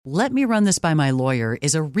"Let me run this by my lawyer"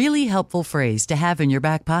 is a really helpful phrase to have in your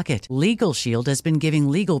back pocket. Legal Shield has been giving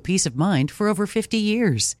legal peace of mind for over 50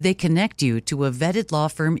 years. They connect you to a vetted law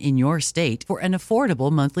firm in your state for an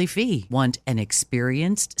affordable monthly fee. Want an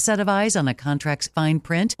experienced set of eyes on a contract's fine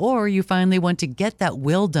print? Or you finally want to get that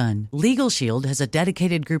will done? Legal Shield has a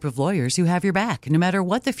dedicated group of lawyers who have your back, no matter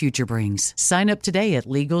what the future brings. Sign up today at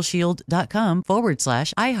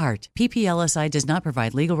LegalShield.com/iHeart. PPLSI does not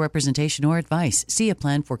provide legal representation or advice. See a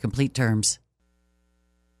plan for complete terms.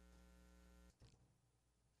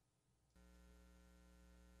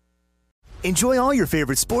 Enjoy all your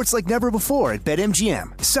favorite sports like never before at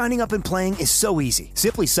BetMGM. Signing up and playing is so easy.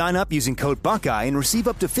 Simply sign up using code Buckeye and receive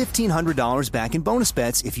up to $1,500 back in bonus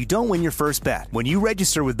bets if you don't win your first bet. When you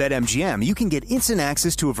register with BetMGM, you can get instant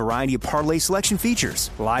access to a variety of parlay selection features,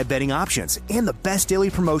 live betting options, and the best daily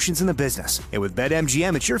promotions in the business. And with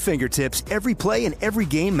BetMGM at your fingertips, every play and every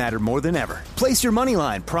game matter more than ever. Place your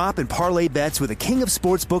moneyline, prop, and parlay bets with the king of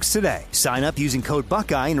sportsbooks today. Sign up using code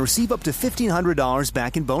Buckeye and receive up to $1,500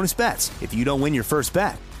 back in bonus bets if you don't win your first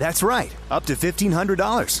bet. That's right, up to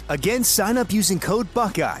 $1,500. Again, sign up using code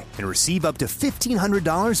Buckeye and receive up to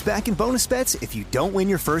 $1,500 back in bonus bets if you don't win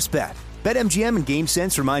your first bet. BetMGM and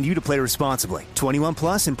GameSense remind you to play responsibly. 21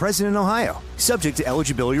 plus and present in Ohio. Subject to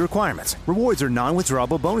eligibility requirements. Rewards are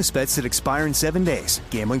non-withdrawable bonus bets that expire in 7 days.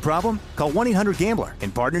 Gambling problem? Call 1-800-GAMBLER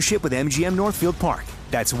in partnership with MGM Northfield Park.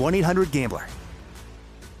 That's 1-800-GAMBLER.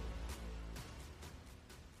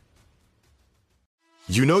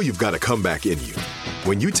 You know you've got a comeback in you.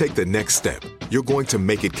 When you take the next step, you're going to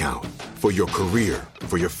make it count. For your career,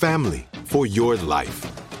 for your family, for your life.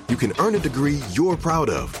 You can earn a degree you're proud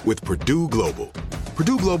of with Purdue Global.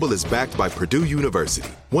 Purdue Global is backed by Purdue University,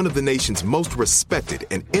 one of the nation's most respected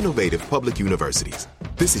and innovative public universities.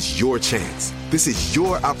 This is your chance. This is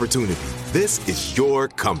your opportunity. This is your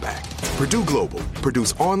comeback. Purdue Global,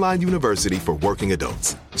 Purdue's online university for working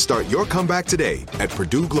adults. Start your comeback today at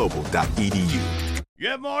purdueglobal.edu.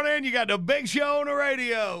 Good morning. You got the Big Show on the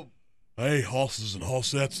radio. Hey, hosses and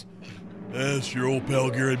hossettes. That's your old pal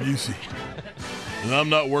Gary Busey. And I'm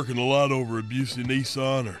not working a lot over at Busey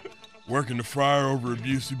Nissan or working the fryer over at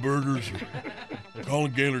Busey Burgers or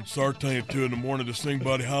calling Gaylord Sartain at 2 in the morning to sing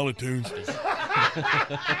Buddy Holly tunes.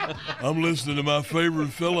 I'm listening to my favorite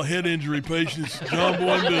fellow head injury patients, John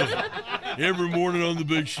Boy and Billy, every morning on the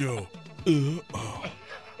Big Show. Man,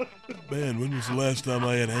 when was the last time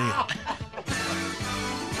I had ham?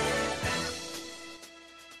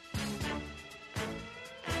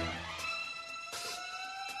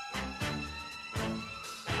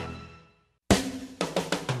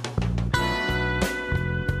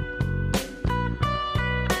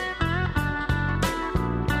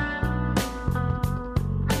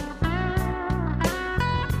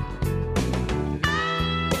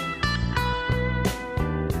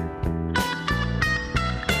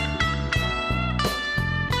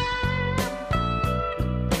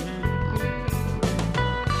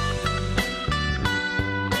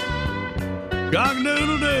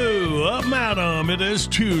 Cock-a-doodle-doo, up Madam. It is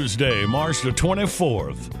Tuesday, March the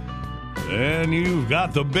 24th. And you've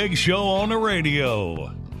got the Big Show on the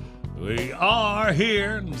radio. We are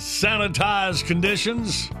here in sanitized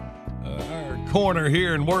conditions. Our corner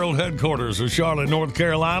here in World Headquarters of Charlotte, North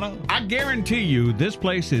Carolina. I guarantee you this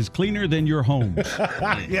place is cleaner than your home.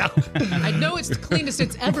 Yeah. I know it's the cleanest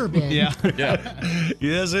it's ever been. Yeah.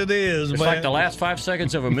 Yes, it is. It's man. like the last 5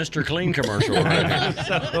 seconds of a Mr. Clean commercial.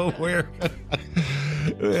 So we're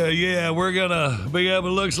gonna be up. It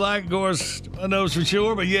looks like, of course, I know for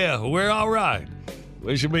sure, but yeah, we're all right.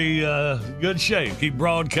 We should be good shape. Keep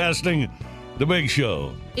broadcasting the Big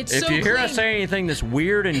Show. It's If so you hear clean. us say anything that's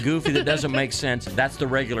weird and goofy that doesn't make sense, that's the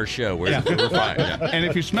regular show. We're fine. Yeah. And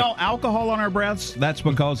if you smell alcohol on our breaths, that's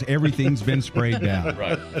because everything's been sprayed down.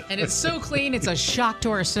 Right. And it's so clean, it's a shock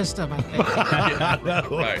to our system, I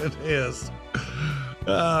think. Right. It is.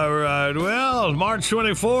 All right. Well, March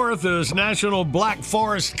 24th is National Black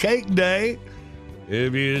Forest Cake Day.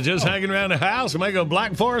 If you're just hanging around the house, make a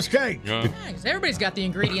Black Forest cake. Yeah. Yeah, 'cause everybody's got the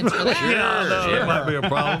ingredients for that. Yeah, no, that might be a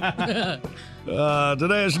problem.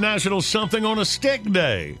 Today is National Something on a Stick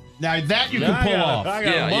Day. Now that you can pull off. I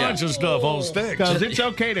got a bunch of stuff on sticks. Because it's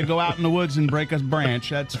okay to go out in the woods and break a branch.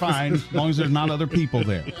 That's fine, as long as there's not other people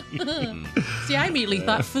there. See, I immediately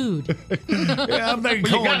thought food. Yeah, I'm thinking Well, you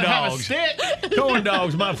corn gotta have a dogs. stick. Corn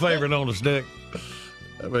dogs, my favorite on a stick.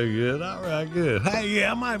 That'd be good. All right, good. Hey,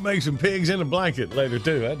 yeah, I might make some pigs in a blanket later,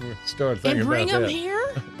 too. I'd start thinking And bring about them that.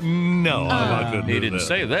 here? No, I couldn't He do didn't that.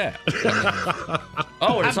 say that.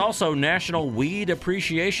 Oh, and it's also National Weed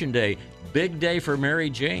Appreciation Day. Big day for Mary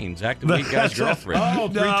Jane, Zach the Weed Guy's girlfriend. Oh,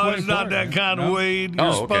 No, it's not that kind of weed. You're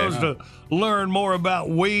Oh, okay. supposed to learn more about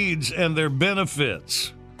weeds and their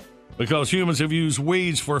benefits because humans have used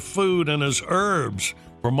weeds for food and as herbs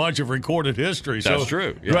for much of recorded history. That's so,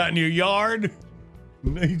 true, yeah. Right in your yard.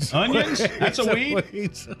 Needs Onions? That's a weed?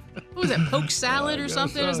 weeds. What was it, poke salad or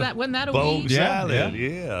something? Wasn't that a Poke weed? salad,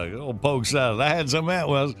 yeah. Good old poke salad. I had some of that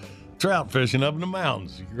when I was trout fishing up in the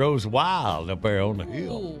mountains. It grows wild up there on the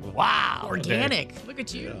hill. Ooh. Wow. Organic. Look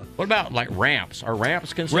at you. What about like ramps? Are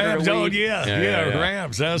ramps considered Ramps, a oh weed? yeah,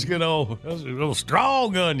 ramps. That's good old, those little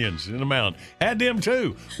strong onions in the mountain. Had them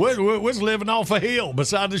too. We was living off a hill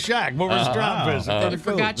beside the shack where we was trout fishing. Pretty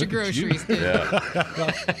cool. Forgot your groceries, dude.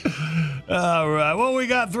 All right. Well, we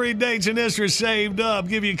got 3 dates in history saved up.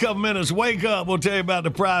 Give you a couple minutes. Wake up. We'll tell you about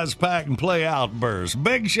the prize pack and play outburst.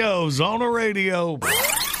 Big shows on the radio.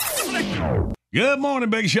 Good morning,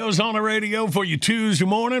 Big Show's on the radio for you Tuesday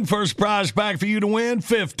morning. First prize pack for you to win,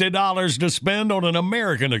 $50 to spend on an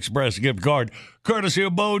American Express gift card, courtesy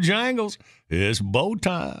of Bojangles. It's Bo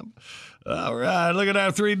time. All right, look at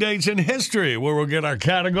our 3 dates in history where we'll get our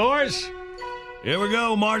categories. Here we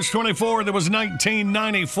go, March 24th, it was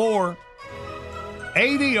 1994.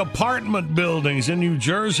 80 apartment buildings in New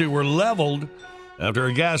Jersey were leveled after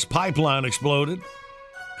a gas pipeline exploded.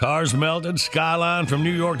 Cars melted. Skyline from New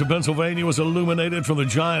York to Pennsylvania was illuminated from the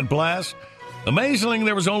giant blast. Amazingly,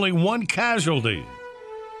 there was only one casualty.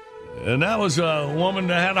 And that was a woman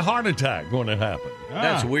that had a heart attack when it happened.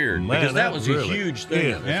 That's weird Man, because that was really- a huge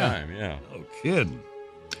thing at the Yeah. time. Yeah. No kidding.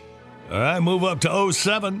 All right, move up to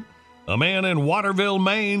 07. A man in Waterville,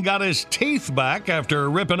 Maine got his teeth back after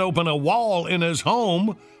ripping open a wall in his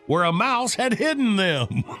home where a mouse had hidden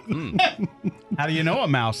them. How do you know a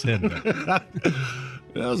mouse hid them?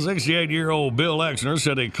 Well, 68-year-old Bill Exner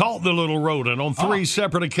said he caught the little rodent on 3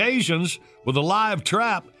 separate occasions with a live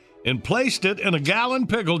trap and placed it in a gallon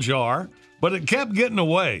pickle jar, but it kept getting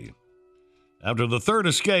away. After the 3rd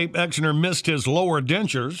escape, Exner missed his lower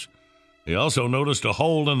dentures. He also noticed a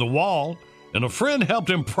hole in the wall, and a friend helped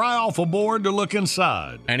him pry off a board to look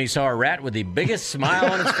inside. And he saw a rat with the biggest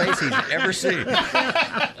smile on his face he's ever seen.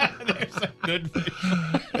 Good.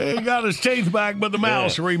 He got his teeth back, but the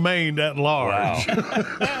mouse remained at large.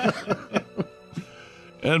 Wow.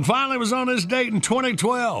 And finally, it was on this date in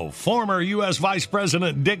 2012. Former U.S. Vice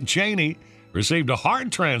President Dick Cheney received a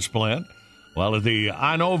heart transplant while at the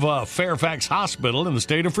Inova Fairfax Hospital in the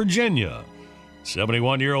state of Virginia.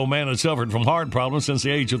 71-year-old man had suffered from heart problems since the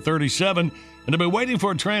age of 37 and had been waiting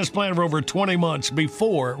for a transplant for over 20 months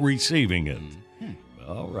before receiving it.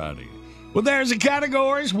 All righty. Well, there's the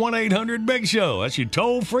categories. 1-800-BIG-SHOW. That's your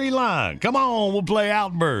toll-free line. Come on, we'll play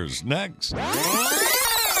Outburst next.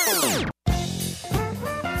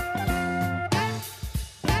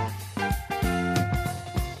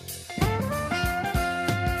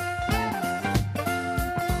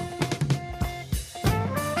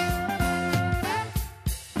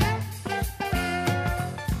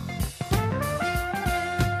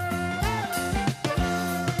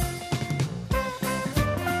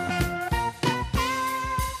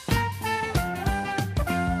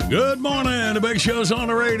 Good morning. The Big Show's on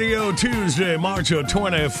the radio Tuesday, March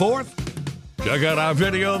 24th. Check out our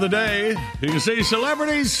video of the day. You can see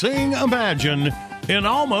celebrities sing Imagine in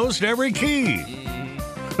almost every key.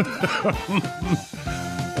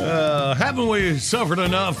 Haven't we suffered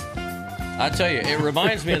enough? I tell you, it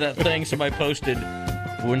reminds me of that thing somebody posted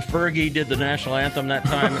when Fergie did the national anthem that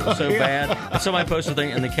time. It was so bad. And somebody posted a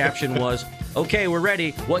thing, and the caption was, "Okay, we're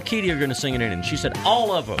ready. What key are you going to sing it in?" And she said,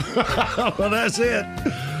 "All of them." Well, that's it.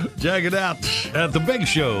 Check it out at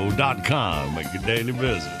thebigshow.com. Make your daily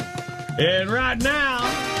visit. And right now,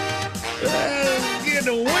 let's get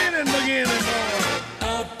the winning beginning.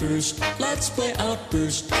 Outburst, let's play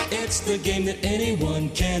Outburst. It's the game that anyone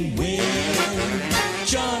can win.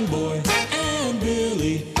 John Boy and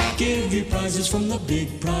Billy give you prizes from the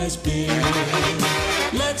big prize bin.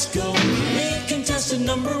 Let's go meet contestant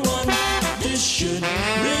number 1. This should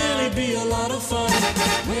really be a lot of fun.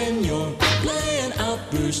 When you're playing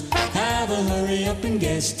Outburst, have a hurry up and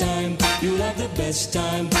guess time. You'll have the best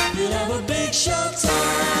time. You'll have a big show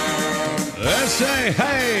time. Let's say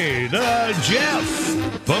hey to Jeff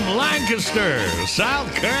from Lancaster,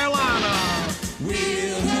 South Carolina.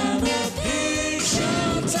 We'll have a big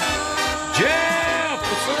show time. Jeff,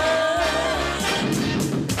 what's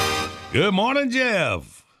up? Good morning,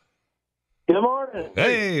 Jeff. Good morning.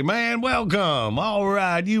 Hey, man, welcome. All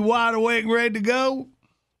right, you wide awake and ready to go?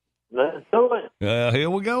 Let's do it. Here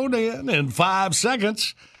we go then. In 5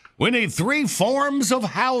 seconds, we need 3 forms of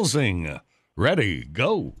housing. Ready,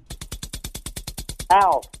 go.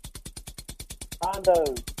 House.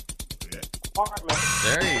 Condo. Apartment.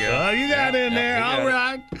 There you go. You got in there. All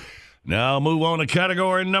right. Now move on to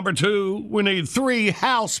category number 2. We need 3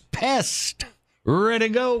 house pests. Ready,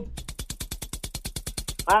 go.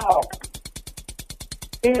 House.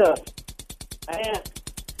 Peter. Ant.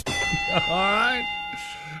 All right.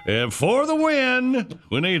 And for the win,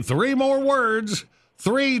 we need 3 more words.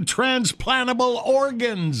 3 transplantable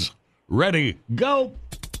organs. Ready, go.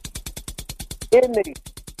 Kidney.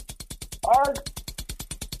 Heart.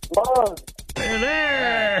 Lung. And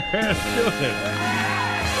there. Let's do it.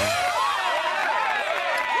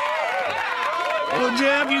 Well,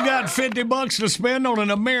 Jeff, you got $50 to spend on an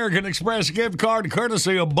American Express gift card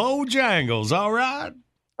courtesy of Bojangles. All right?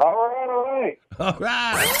 All right, all right. All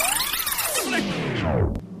right.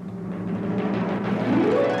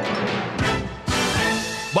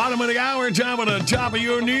 Bottom of the hour, time on the top of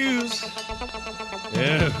your news.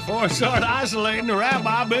 Yeah, before I start isolating, the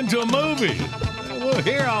rabbi been to a movie. We'll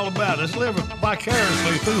hear all about it. Let's live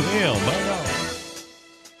vicariously through him. Hang on.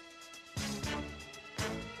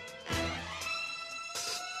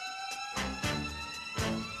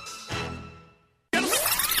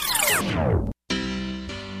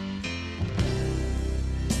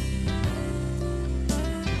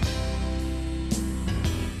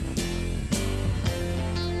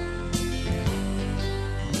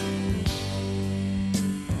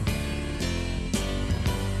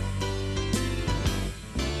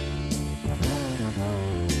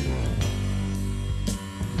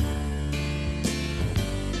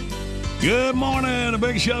 Good morning. The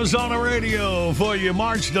Big Show's on the radio for you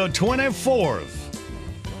March the 24th.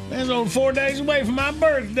 That's only 4 days away from my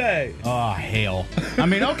birthday. Oh, hell. I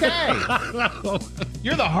mean, okay.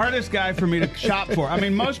 You're the hardest guy for me to shop for. I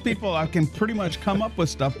mean, most people, I can pretty much come up with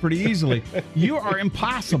stuff pretty easily. You are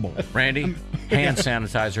impossible. Randy, hand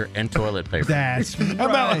sanitizer and toilet paper. That's right. How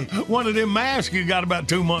about one of them masks you got about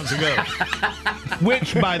 2 months ago?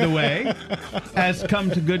 Which, by the way, has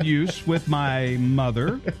come to good use with my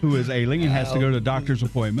mother, who is ailing and has to go to doctor's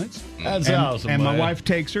appointments. That's awesome, And my man. wife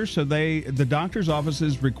takes her, so the doctor's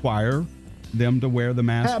offices require them to wear the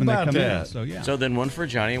mask How when they about come that? in. So, yeah. So then one for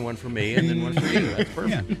Johnny and one for me and then one for you. That's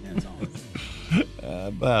perfect. Yeah, that's all. How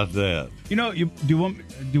about that? You know, do you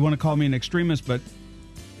want to call me an extremist? But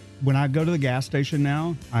when I go to the gas station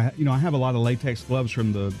now, I have a lot of latex gloves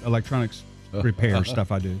from the electronics repair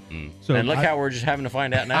stuff I do. So And look how we're just having to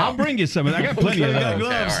find out now. I'll bring you some. I got plenty of those.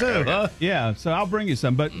 Gloves too, huh? Yeah, so I'll bring you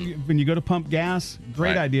some. But when you go to pump gas,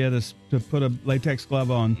 great Right. idea to put a latex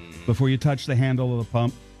glove on before you touch the handle of the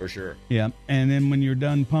pump. For sure. Yeah, and then when you're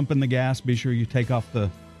done pumping the gas, be sure you take off the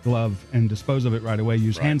glove and dispose of it right away.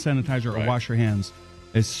 Use hand sanitizer or wash your hands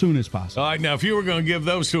as soon as possible. All right, now, if you were going to give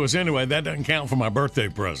those to us anyway, that doesn't count for my birthday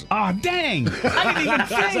present. Oh, dang! I didn't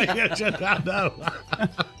even think. I know.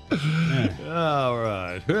 All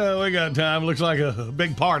right. Well, we got time. Looks like a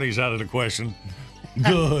big party's out of the question.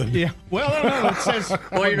 Good. Yeah. Well, I don't know. It says.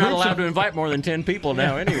 Well, you're not allowed to invite more than 10 people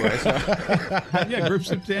now anyway. So. Yeah,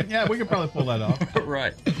 groups of 10. Yeah, we could probably pull that off.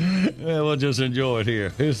 Right. Yeah, we'll just enjoy it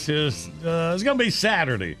here. It's going to be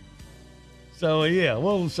Saturday. So, yeah,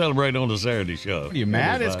 we'll celebrate on the Saturday show. Are you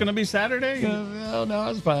mad it's going to be Saturday? No,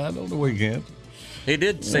 it's fine on the weekend. He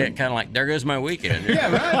did say it kind of like, there goes my weekend.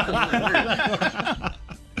 Yeah, right.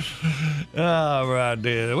 All right,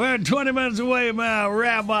 then. We're 20 minutes away from our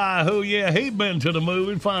rabbi who, he'd been to the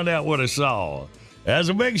movie. Find out what he saw. As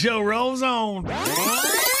the Big Show rolls on.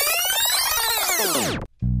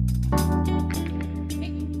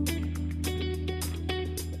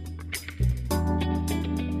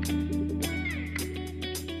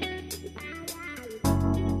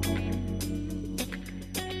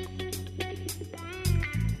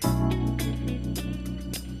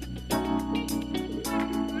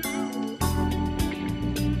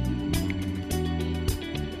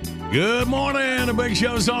 Good morning. The Big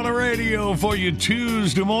Show's on the radio for you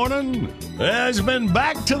Tuesday morning. Has been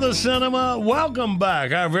back to the cinema. Welcome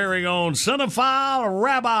back, our very own cinephile,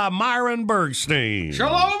 Rabbi Myron Bergstein.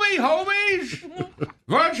 Shalom-y, homies.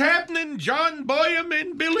 What's happening, John Boyum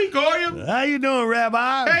and Billy Goyam? How you doing,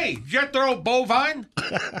 Rabbi? Hey, Jethro Bovine.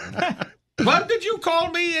 What did you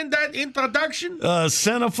call me in that introduction?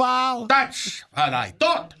 Cinephile? That's what I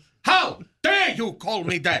thought. How dare you call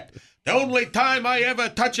me that? The only time I ever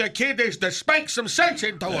touch a kid is to spank some sense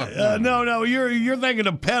into him. No, you're thinking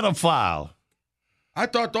of pedophile. I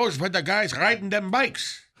thought those were the guys riding them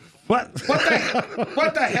bikes. What?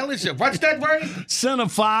 What the hell is it? What's that word?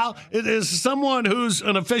 Cinephile. It is someone who's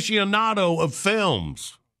an aficionado of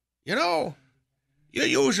films. You know, you're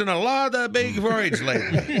using a lot of big words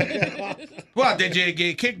lately. What, did you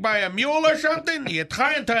get kicked by a mule or something? You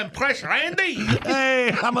trying to impress Randy?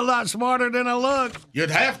 Hey, I'm a lot smarter than I look.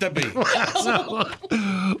 You'd have to be. Well,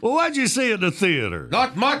 what'd you see at the theater?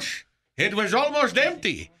 Not much. It was almost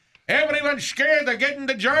empty. Everyone's scared of getting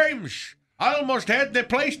the germs. I almost had the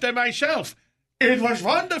place to myself. It was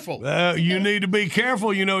wonderful. You need to be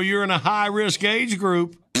careful. You know, you're in a high-risk age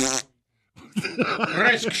group.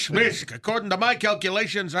 Risk. According to my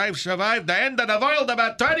calculations, I've survived the end of the world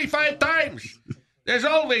about 25 times. There's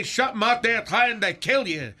always something out there trying to kill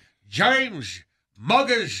you. Germs,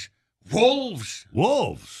 muggers, wolves.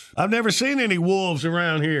 Wolves? I've never seen any wolves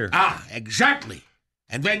around here. Ah, exactly.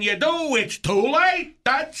 And when you do, it's too late.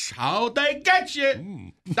 That's how they get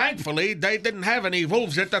you. Thankfully, they didn't have any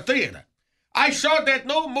wolves at the theater. I saw that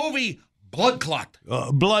new movie, Blood Clot.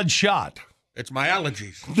 Bloodshot. It's my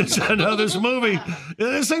allergies. I know this movie.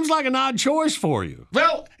 It seems like an odd choice for you.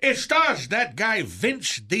 Well, it stars that guy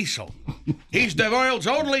Vince Diesel. He's the world's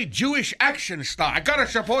only Jewish action star. I gotta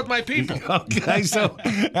support my people. Okay, so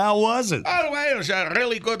how was it? Oh, well, it was a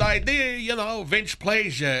really good idea. You know, Vince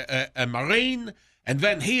plays a Marine, and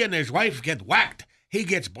when he and his wife get whacked, he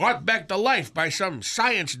gets brought back to life by some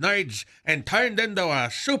science nerds and turned into a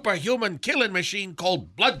superhuman killing machine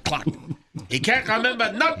called Blood Clot. He can't remember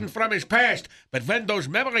nothing from his past, but when those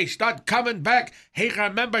memories start coming back, he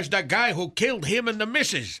remembers the guy who killed him and the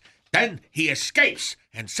missus. Then he escapes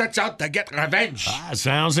and sets out to get revenge.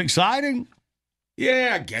 Sounds exciting.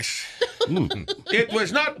 Yeah, I guess. It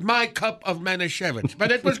was not my cup of Manischewitz, but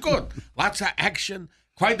it was good. Lots of action,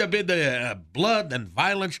 quite a bit of blood and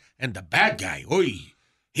violence, and the bad guy,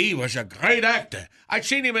 he was a great actor. I'd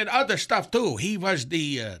seen him in other stuff, too. He was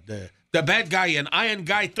the bad guy in Iron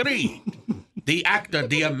Guy 3. The actor,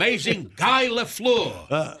 the amazing Guy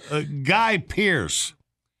LaFleur. Guy Pearce.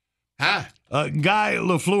 Huh? Guy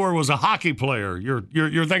LaFleur was a hockey player.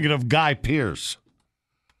 You're thinking of Guy Pearce.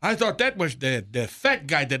 I thought that was the fat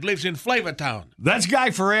guy that lives in Flavortown. That's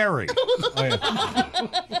Guy Fieri.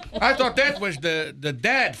 I thought that was the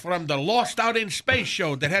dad from the Lost Out in Space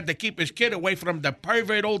show that had to keep his kid away from the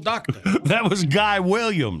pervert old doctor. That was Guy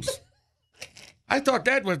Williams. I thought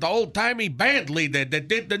that was the old-timey band leader that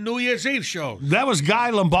did the New Year's Eve shows. That was Guy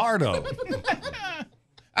Lombardo.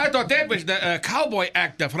 I thought that was the cowboy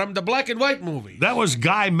actor from the black and white movie. That was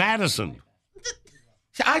Guy Madison.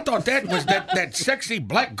 I thought that was that sexy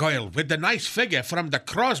black girl with the nice figure from the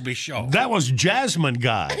Crosby Show. That was Jasmine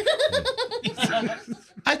Guy.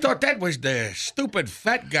 I thought that was the stupid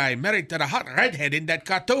fat guy married to the hot redhead in that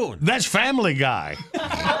cartoon. That's Family Guy.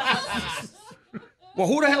 Well,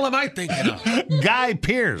 who the hell am I thinking of? Guy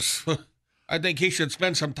Pearce. I think he should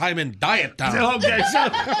spend some time in Diet Town. Okay, so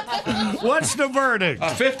what's the verdict? A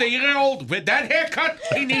 50-year-old with that haircut,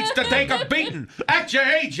 he needs to take a beating. At your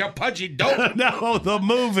age, you pudgy dope. No, the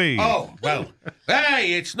movie. Oh, well.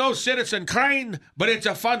 Hey, it's no Citizen Crane, but it's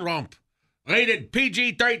a fun romp. Rated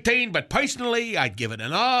PG-13, but personally, I'd give it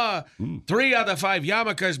an R. 3 out of 5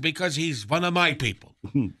 yarmulkes because he's one of my people.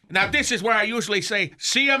 Now, this is where I usually say,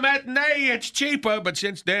 see a matinee, it's cheaper, but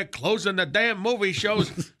since they're closing the damn movie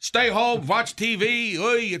shows, stay home, watch TV,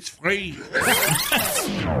 it's free.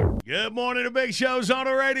 Good morning, the Big Show's on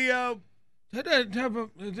the radio.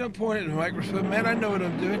 Don't point at the microphone, man. I know what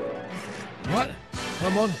I'm doing. What?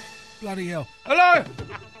 Come on. Bloody hell. Hello?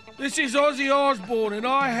 This is Ozzy Osbourne, and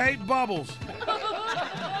I hate bubbles.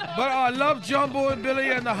 But I love John Boy and Billy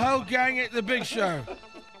and the whole gang at the Big Show.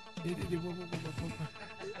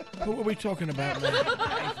 What were we talking about, man?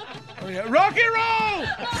 Oh, yeah. Rock and roll!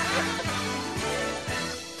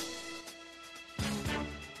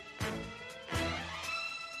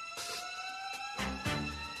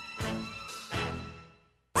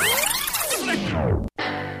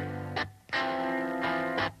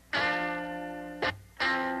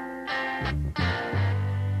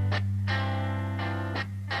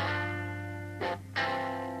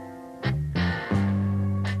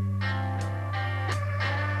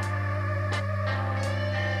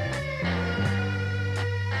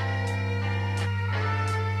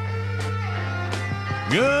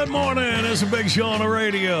 Good morning. It's a Big Show on the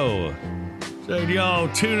radio. So y'all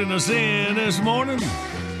tuning us in this morning.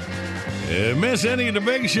 Miss any of the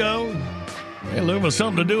Big Show? Hey, look for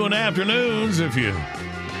something to do in the afternoons if you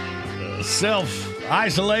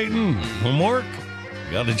self-isolating from work.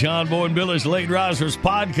 Got the John Boy and Billy's Late Risers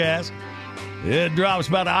podcast. It drops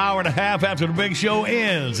about an hour and a half after the Big Show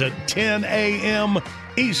ends at 10 a.m.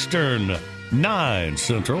 Eastern, 9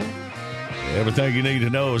 Central. Everything you need to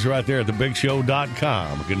know is right there at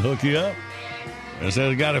thebigshow.com. We can hook you up. And since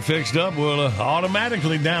we got it fixed up, we'll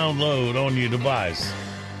automatically download on your device.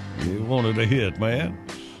 You wanted a hit, man.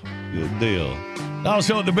 Good deal.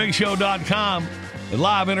 Also at thebigshow.com, a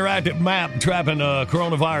live interactive map trapping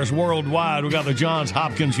coronavirus worldwide. We got the Johns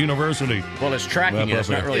Hopkins University. Well, it's tracking it. It's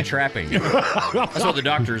not really trapping. That's what the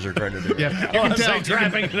doctors are trying to do. Yeah, you can tell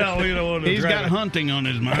trapping. No, you don't want to. He's got hunting on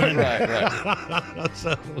his mind. Right.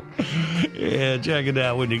 So, yeah, check it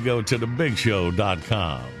out when you go to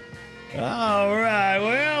thebigshow.com. All right.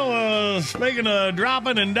 Well, speaking of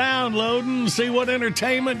dropping and downloading, see what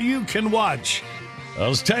entertainment you can watch.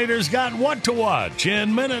 Those taters got what to watch.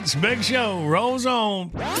 In minutes, Big Show rolls on.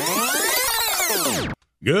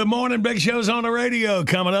 Good morning, Big Show's on the radio.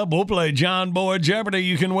 Coming up, we'll play John Boy Jeopardy.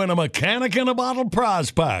 You can win a Mechanic in a Bottle prize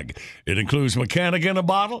pack. It includes Mechanic in a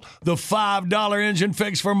Bottle, the $5 engine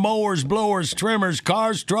fix for mowers, blowers, trimmers,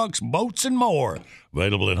 cars, trucks, boats, and more.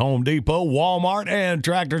 Available at Home Depot, Walmart, and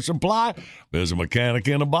Tractor Supply. Visit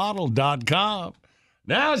mechanicinaBottle.com.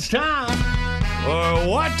 Now it's time for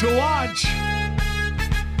What to Watch.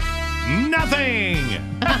 Nothing.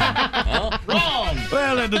 Wrong.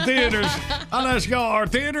 Well, at the theaters, let's go. Are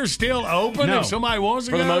theaters still open? No. If somebody wants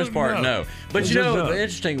to For go? the most part, no. But It's you know, just,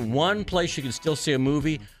 interesting, one place you can still see a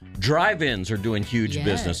movie, drive-ins are doing huge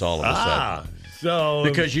business all of a sudden. So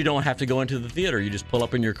Because you don't have to go into the theater. You just pull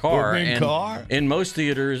up in your car. In most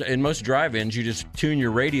theaters, in most drive-ins, you just tune your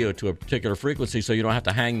radio to a particular frequency so you don't have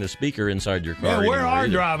to hang the speaker inside your car. Yeah, where anymore are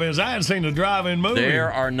either. drive-ins? I haven't seen the drive-in movie.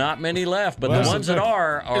 There are not many left, but Well, the ones that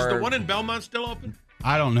are Is the one in Belmont still open?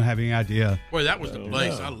 I don't have any idea. Boy, that was the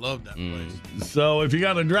place. I loved that place. So if you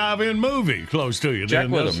got a drive-in movie close to you, check then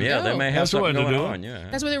with that's- them. Yeah, they may have that's the way something to going do it. on. Yeah.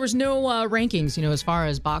 That's why there was no rankings, as far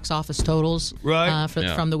as box office totals Right.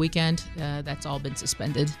 Yeah. from the weekend. That's all been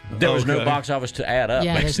suspended. There was no Okay. box office to add up.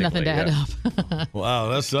 Yeah, there's basically. nothing to add up. Wow,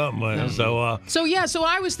 that's something, man. So, So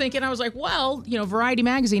I was thinking, I was like, well, Variety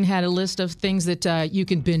Magazine had a list of things that you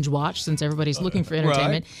can binge watch since everybody's looking for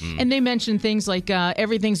entertainment. And they mentioned things like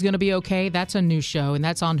Everything's Gonna Be Okay. That's a new show, and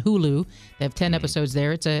that's on Hulu. They have 10 episodes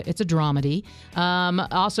there. It's a dramedy.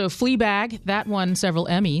 Also, Fleabag, that won several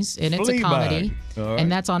Emmys, and it's a Fleabag. comedy. All right.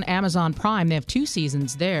 And that's on Amazon Prime. They have 2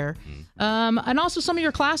 seasons there. And also some of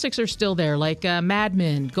your classics are still there, like Mad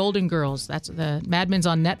Men, Golden Girls. That's the Mad Men's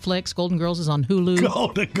on Netflix. Golden Girls is on Hulu.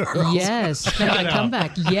 Golden Girls. Yes, kind of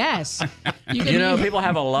comeback. Yes, People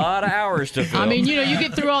have a lot of hours to fill. I mean, you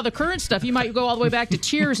get through all the current stuff. You might go all the way back to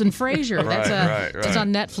Cheers and Frasier. That's Right. It's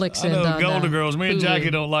on Netflix I and know on Golden Girls. Me and Hulu. Jackie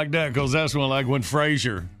don't like that because that's when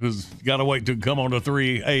Frasier has got to wait to come on to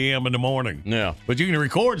 3 a.m. in the morning. Yeah. But you can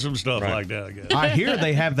record some stuff Right. like that, I guess. I hear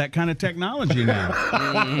they have that kind of technology now.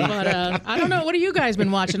 But I don't know. What have you guys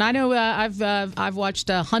been watching? I know I've watched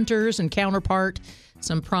Hunters and Counterpart,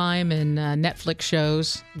 some Prime and Netflix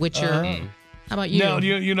shows. Witcher. How about you? Now,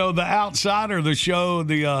 you know, The Outsider, the show,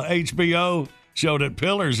 the HBO show that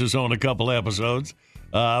Pillars is on a couple episodes.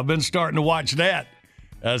 I've been starting to watch that.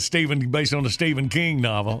 Based on the Stephen King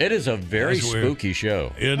novel. It is a very That's weird. spooky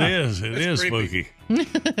show. It is spooky.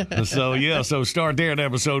 So start there at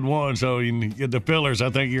episode 1. So you can get the Pillars.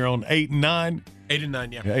 I think you're on 8 and 9. 8 and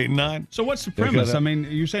 9, yeah. 8 and 9. So what's the premise? I mean,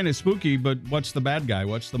 you're saying it's spooky, but what's the bad guy?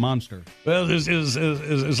 What's the monster? Well,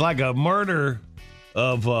 it's like a murder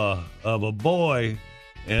of a boy,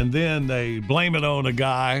 and then they blame it on a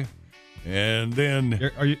guy, and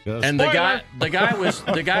then Are you? And the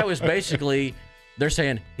guy was basically, they're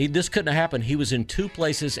saying this couldn't have happened. He was in 2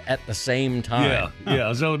 places at the same time.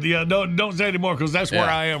 yeah. So don't say anymore because that's where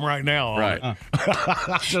Yeah. I am right now. Right.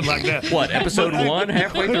 Shit like that. What, episode 1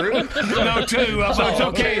 halfway through? No, 2. So it's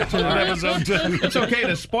okay Episode 2. It's okay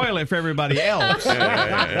to spoil it for everybody else.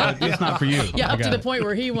 It's not for you. Yeah, I up to got the it. point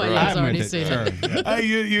where he went. I He's meant already it, seen sure. it. Hey,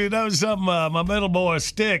 you know something? My middle boy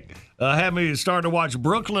Stick had me start to watch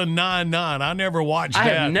Brooklyn Nine-Nine. I never watched I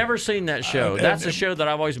that. have never seen that show. That's a show that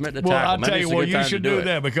I've always meant to Well, tackle. I'll Maybe tell it's you a what, good you time should to do it.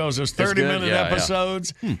 that because it's good? 30-minute Yeah, yeah.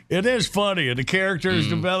 episodes. It is funny, and the characters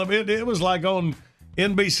develop. It was like on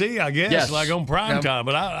NBC, I guess, Yes. like on primetime,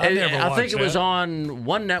 but I never watched I think it was that. on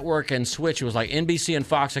one network and Switch. It was like NBC and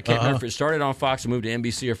Fox. I can't remember if it started on Fox and moved to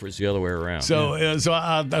NBC or if it's the other way around. So,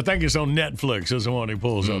 I think it's on Netflix is the one he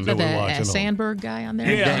pulls up that But we're watching. the Sandberg guy on there?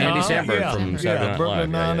 Yeah, Andy Samberg from Saturday Night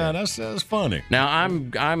Brooklyn Live. Nine-Nine. That's funny. Now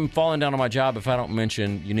I'm falling down on my job if I don't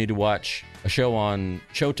mention you need to watch a show on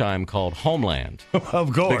Showtime called Homeland.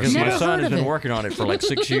 Of course. Because my Never son heard has of been it. working on it for like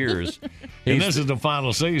 6 years. And this is the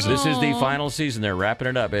final season. This is the final season. They're wrapping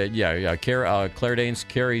it up. Claire Danes,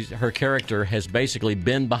 her character has basically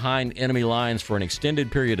been behind enemy lines for an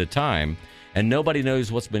extended period of time, and nobody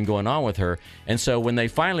knows what's been going on with her. And so when they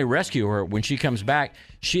finally rescue her, when she comes back,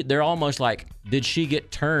 they're almost like, did she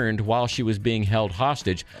get turned while she was being held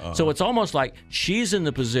hostage? So it's almost like she's in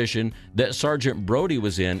the position that Sergeant Brody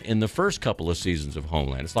was in the first couple of seasons of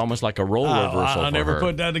Homeland. It's almost like a role reversal. I never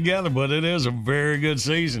put that together, but it is a very good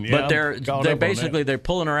season. Yeah, but they're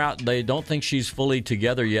pulling her out. They don't think she's fully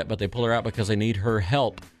together yet, but they pull her out because they need her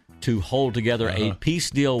help to hold together a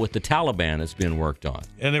peace deal with the Taliban that's being worked on.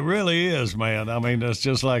 And it really is, man. I mean, it's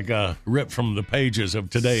just like ripped from the pages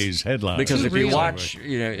of today's headlines. Because if you watch,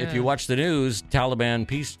 if you watch the news, Taliban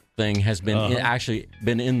peace thing has been actually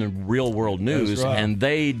been in the real world news, and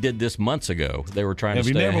they did this months ago. They were trying to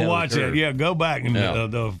stay ahead of the curve. If you never watched it, go back and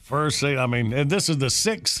the first season. I mean, and this is the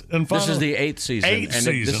 6th and final. This is the 8th season.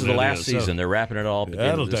 This is the last season. They're wrapping it all up at the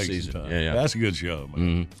end of this season. Yeah, that's a good show,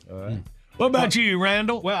 man. All right. What about you,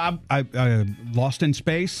 Randall? Well, I Lost in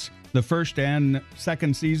Space, the first and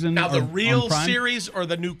second season. Now, the real series or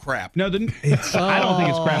the new crap? No, I don't think it's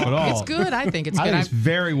crap at all. It's good. I think it's good. It's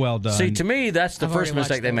very well done. See, to me, that's the first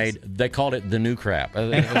mistake they made. They called it the new crap.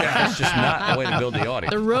 That's just not the way to build the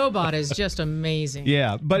audience. The robot is just amazing.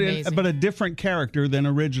 Yeah, but a different character than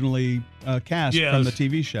originally cast from the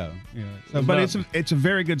TV show. Yeah. So, but it's a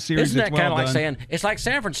very good series. Isn't that kind of like saying it's like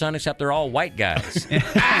Sanford and Son, except they're all white guys?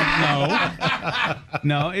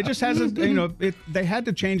 No, it just has they had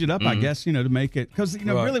to change it up, I guess, to make it, because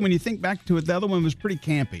really when you think back to it, the other one was pretty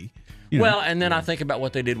campy. Well, and then I think about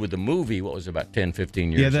what they did with the movie, what was it, about 10,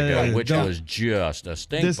 15 years ago, which was just a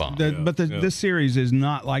stink bomb. But this series is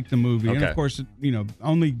not like the movie. And, of course,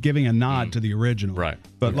 only giving a nod to the original. Right.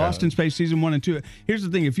 But Lost in Space Season 1 and 2, here's the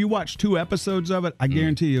thing. If you watch 2 episodes of it, I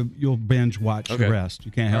guarantee you'll binge watch the rest.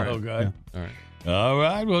 You can't help it. Okay. Yeah. All right. All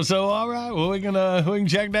right. Well, we can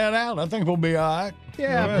check that out. I think we'll be all right.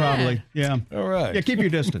 Yeah, probably. Yeah. All right. Yeah, keep your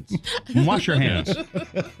distance. And wash your hands.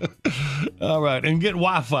 All right, and get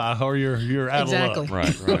Wi-Fi or you're out of luck.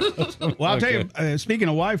 Right. Well, I'll tell you. Speaking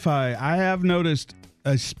of Wi-Fi, I have noticed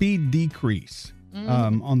a speed decrease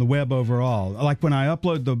on the web overall. Like when I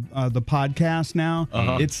upload the podcast now,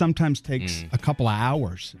 it sometimes takes a couple of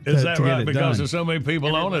hours. Is that to right? get it Because done. there's so many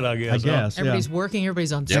people on it, I guess. Everybody's working,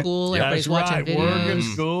 everybody's on school, everybody's watching videos. Work and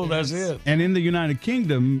school, that's it. And in the United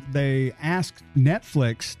Kingdom, they asked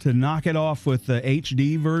Netflix to knock it off with the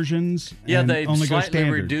HD versions. Yeah, and they only go slightly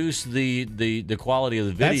standard. reduced the quality of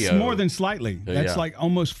the video. That's more than slightly. That's like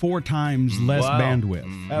almost 4 times less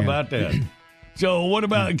bandwidth. How about that? So what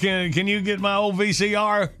about, can you get my old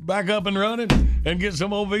VCR back up and running and get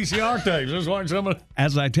some old VCR tapes? Let's watch some of.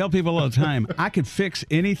 As I tell people all the time, I could fix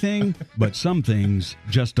anything, but some things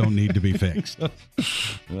just don't need to be fixed.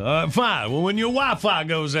 Fine. Well, when your Wi-Fi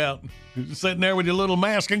goes out, you're sitting there with your little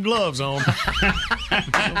mask and gloves on.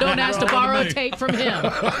 Don't ask to borrow tape from him.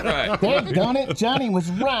 Right. Darn it, Johnny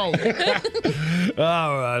was right.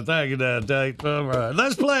 All right, thank you, Dave. All right,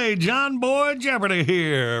 let's play John Boy Jeopardy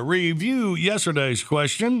here. Review yesterday's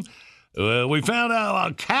question. We found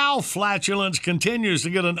out cow flatulence continues to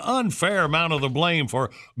get an unfair amount of the blame for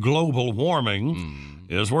global warming.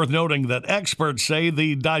 It is worth noting that experts say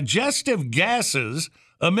the digestive gases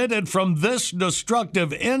emitted from this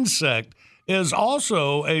destructive insect is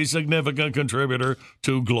also a significant contributor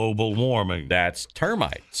to global warming. That's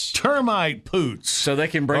termites. Termite poots. So they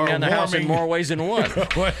can bring down the house in more ways than one.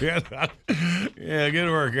 Yeah,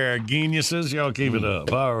 good work there, geniuses. Y'all keep it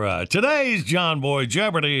up. All right. Today's John Boy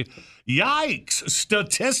Jeopardy. Yikes.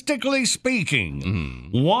 Statistically speaking,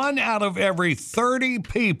 1 out of every 30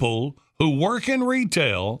 people who work in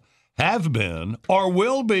retail have been or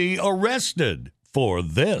will be arrested for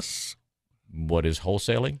this. What is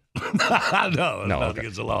wholesaling? No, nothing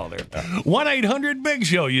against the law there.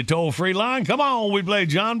 1-800-BIG-SHOW, you toll-free line. Come on, we play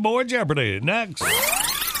John Boy Jeopardy. Next.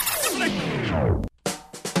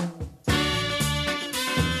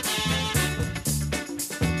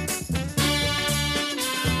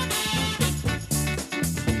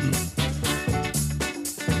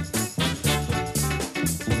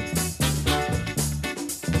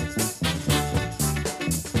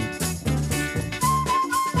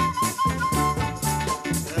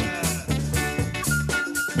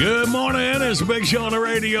 Good morning. It's the Big Show on the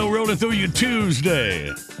radio, rolling through your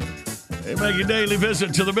Tuesday. Hey, make your daily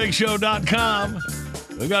visit to thebigshow.com.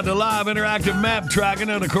 We got the live interactive map tracking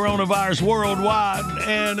of the coronavirus worldwide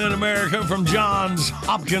and in America from Johns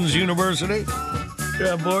Hopkins University.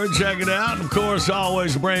 Yeah, boy, check it out. And of course,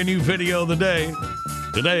 always a brand new video of the day.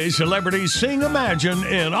 Today, celebrities sing Imagine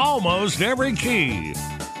in almost every key.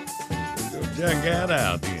 Go check that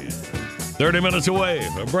out, yeah. 30 minutes away,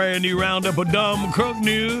 a brand new roundup of dumb crook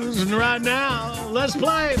news. And right now, let's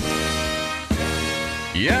play.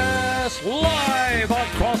 Yes, live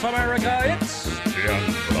across America, it's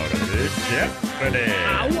Jeopardy.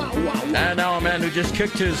 And now a man who just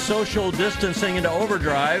kicked his social distancing into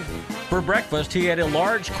overdrive. For breakfast, he had a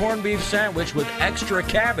large corned beef sandwich with extra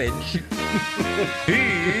cabbage.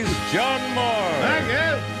 He's John Moore. Thank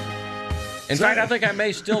you. In fact, I think I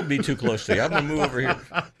may still be too close to you. I'm going to move over here.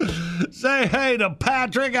 Say hey to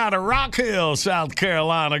Patrick out of Rock Hill, South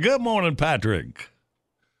Carolina. Good morning, Patrick.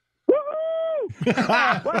 What's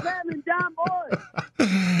happening, John Boy?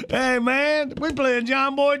 Hey, man, we're playing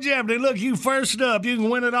John Boy Jeopardy. Look, you first up. You can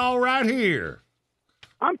win it all right here.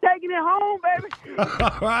 I'm taking it home, baby.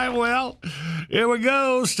 All right, well, here we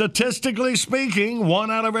go. Statistically speaking, 1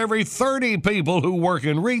 out of every 30 people who work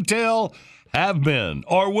in retail have been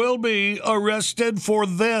or will be arrested for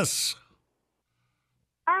this.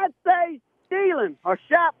 I'd say stealing or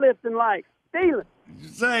shoplifting, like stealing.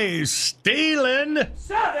 Say stealing.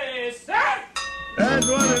 That's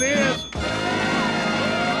what it is. 1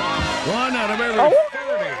 out of every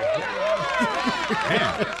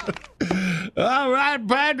 30. All right,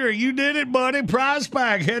 Patrick, you did it, buddy. Prize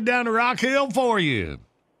pack. Head down to Rock Hill for you.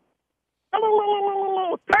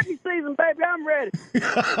 Turkey season, baby. I'm ready.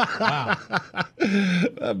 Wow.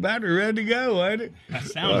 Battery ready to go, ain't it? That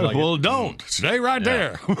sounds like well, don't. Stay right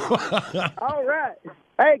there. All right.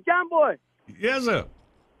 Hey, John Boy. Yes, sir.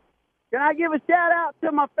 Can I give a shout out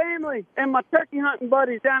to my family and my turkey hunting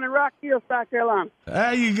buddies down in Rock Hill, South Carolina?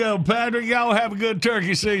 There you go, Patrick. Y'all have a good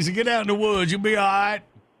turkey season. Get out in the woods. You'll be all right.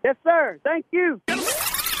 Yes, sir. Thank you.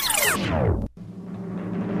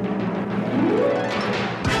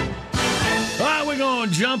 All right, we're going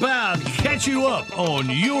to jump out and catch you up on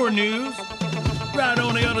your news. Right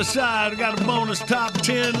on the other side, we got a bonus top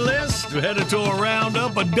 10 list. We're headed to a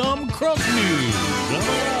roundup of dumb crook news. All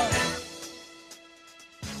right.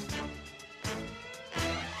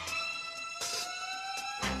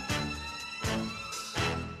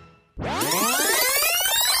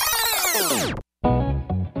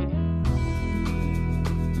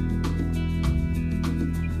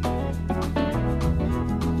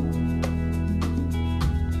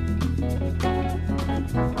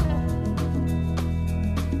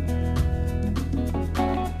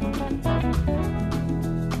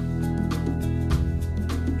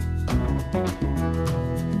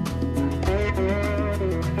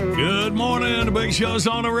 Good morning. The big show's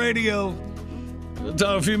on the radio. I talked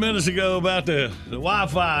a few minutes ago about the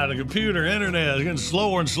Wi-Fi, the computer, internet. It's getting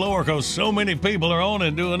slower and slower because so many people are on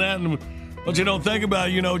it doing that. And what you don't think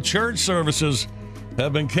about, church services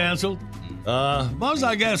have been canceled. Most,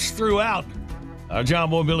 I guess, throughout our John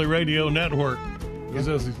Boy Billy Radio network. It's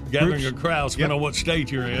just gathering a crowd, depending on what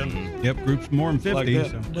state you're in. Yep, groups more than 50.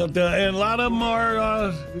 Like but and a lot of them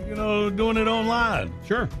are, doing it online.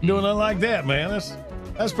 Sure. Doing it like that, man.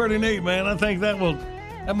 That's pretty neat, man. I think that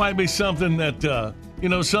might be something that,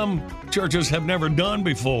 some churches have never done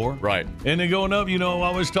before. Right. And then going up,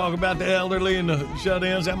 always talk about the elderly and the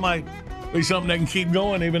shut-ins. That might be something that can keep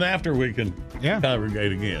going even after we can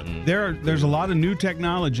congregate again. There's a lot of new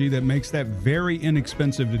technology that makes that very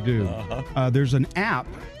inexpensive to do. There's an app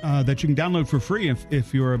that you can download for free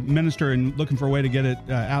if you're a minister and looking for a way to get it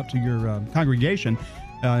out to your congregation.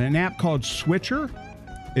 An app called Switcher.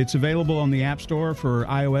 It's available on the App Store for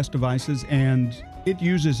iOS devices, and it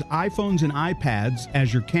uses iPhones and iPads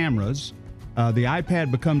as your cameras. The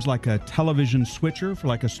iPad becomes like a television switcher for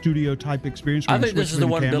like a studio-type experience. I think this is the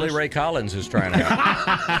one cameras. Billy Ray Collins is trying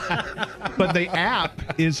out. But the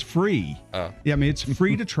app is free. It's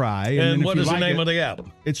free to try. And what is the name of the app?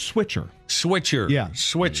 It's Switcher. Switcher. Yeah.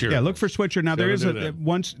 Switcher. Yeah, look for Switcher. Now, there is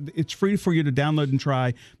it's free for you to download and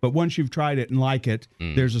try, but once you've tried it and like it,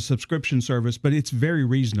 there's a subscription service, but it's very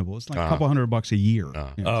reasonable. It's like a couple $100 a year.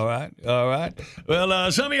 All right.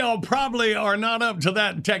 Well, some of y'all probably are not up to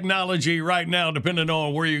that technology right now, depending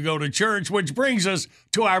on where you go to church, which brings us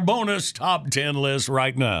to our bonus top 10 list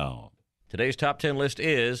right now. Today's top 10 list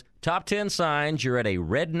is top 10 signs you're at a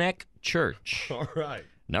redneck church. All right.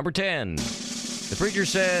 Number 10. The preacher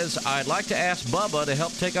says, I'd like to ask Bubba to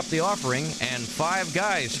help take up the offering, and 5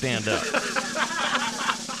 guys stand up.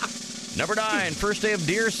 Number 9, first day of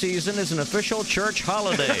deer season is an official church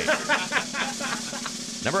holiday.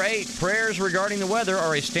 Number 8, prayers regarding the weather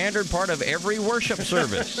are a standard part of every worship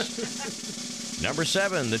service. Number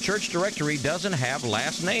 7, the church directory doesn't have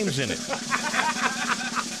last names in it.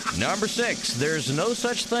 Number 6, there's no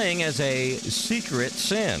such thing as a secret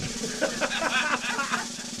sin.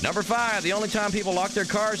 Number 5, the only time people lock their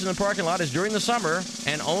cars in the parking lot is during the summer,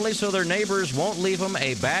 and only so their neighbors won't leave them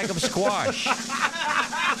a bag of squash.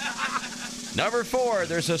 Number 4,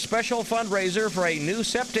 there's a special fundraiser for a new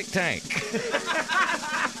septic tank.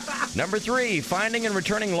 Number 3, finding and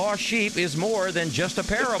returning lost sheep is more than just a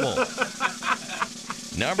parable.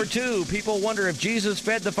 Number 2, people wonder if Jesus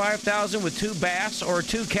fed the 5,000 with 2 bass or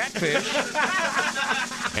 2 catfish.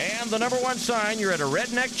 And the number 1 sign, you're at a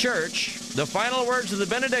redneck church. The final words of the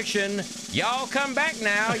benediction, y'all come back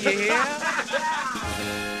now, you hear?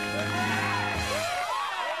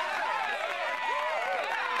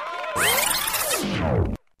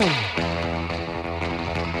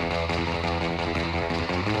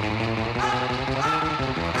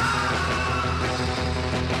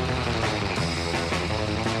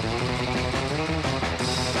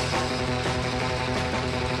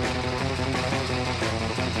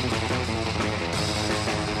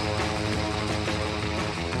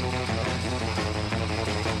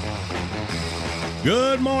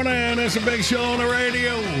 Good morning. It's a big show on the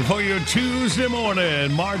radio for your Tuesday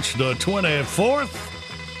morning, March the 24th.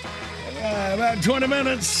 About 20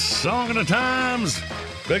 minutes, song of the times.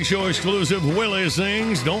 Big show exclusive Willie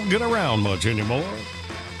Sings. Don't get around much anymore.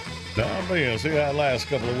 Down there, see how it lasts a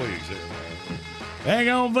couple of weeks here. Hang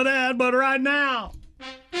on for that, but right now,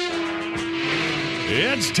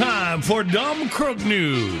 it's time for Dumb Crook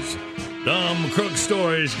News. Dumb crook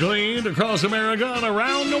stories gleaned across America and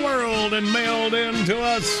around the world and mailed in to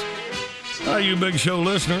us. You Big Show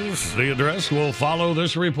listeners, the address will follow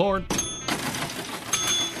this report.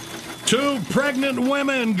 2 pregnant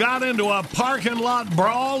women got into a parking lot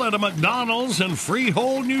brawl at a McDonald's in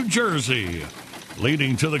Freehold, New Jersey,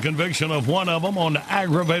 leading to the conviction of one of them on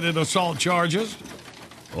aggravated assault charges.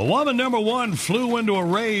 Woman number 1 flew into a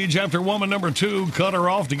rage after woman number 2 cut her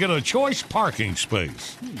off to get a choice parking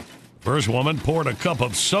space. First woman poured a cup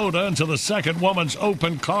of soda into the second woman's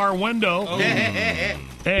open car window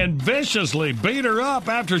and viciously beat her up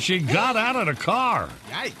after she got out of the car.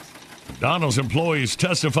 Yikes. McDonald's employees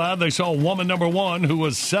testified they saw woman number 1, who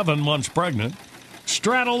was 7 months pregnant,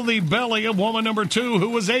 straddle the belly of woman number 2, who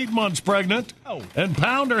was 8 months pregnant, and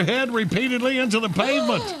pound her head repeatedly into the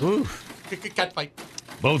pavement. Cat fight.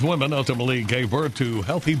 Both women ultimately gave birth to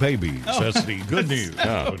healthy babies. That's the good news.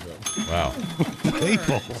 Oh. Wow.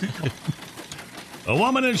 People. A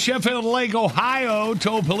woman in Sheffield Lake, Ohio,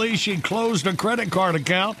 told police she closed a credit card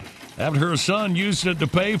account after her son used it to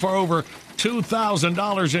pay for over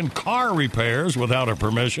 $2,000 in car repairs without her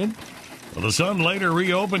permission. Well, the son later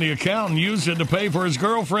reopened the account and used it to pay for his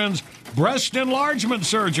girlfriend's breast enlargement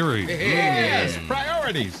surgery. Yes,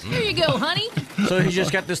 priorities. Here you go, honey. So he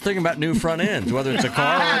just got this thing about new front ends, whether it's a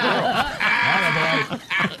car or a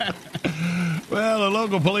girl. Well, a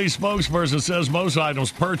local police spokesperson says most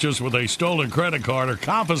items purchased with a stolen credit card are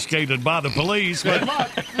confiscated by the police. But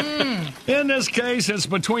in this case, it's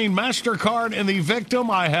between MasterCard and the victim.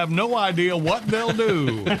 I have no idea what they'll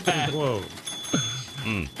do. Whoa.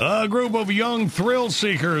 A group of young thrill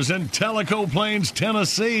seekers in Tellico Plains,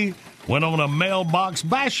 Tennessee, went on a mailbox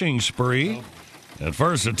bashing spree. At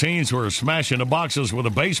first, the teens were smashing the boxes with a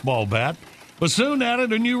baseball bat, but soon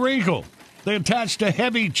added a new wrinkle. They attached a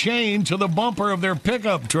heavy chain to the bumper of their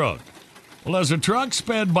pickup truck. Well, as the truck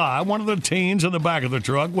sped by, one of the teens in the back of the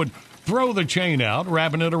truck would throw the chain out,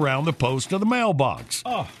 wrapping it around the post of the mailbox.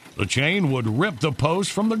 The chain would rip the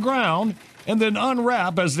post from the ground and then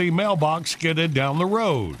unwrap as the mailbox skidded down the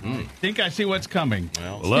road. Think I see what's coming.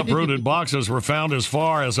 Well, uprooted boxes were found as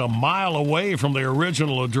far as a mile away from their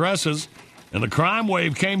original addresses, and the crime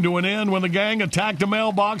wave came to an end when the gang attacked a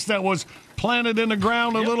mailbox that was planted in the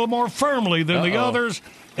ground a little more firmly than the others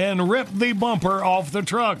and ripped the bumper off the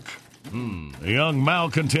truck. The young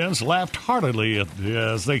malcontents laughed heartily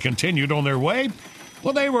as they continued on their way.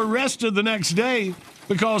 Well, they were arrested the next day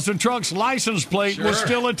because the truck's license plate was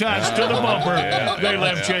still attached to the bumper. They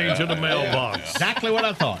left change in the mailbox. Exactly what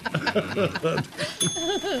I thought.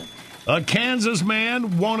 A Kansas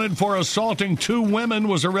man wanted for assaulting 2 women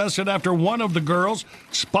was arrested after one of the girls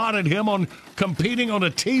spotted him competing on a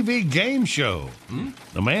TV game show.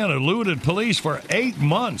 The man eluded police for 8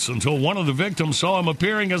 months until one of the victims saw him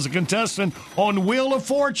appearing as a contestant on Wheel of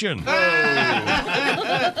Fortune. The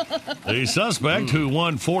suspect, who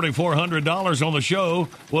won $4,400 on the show,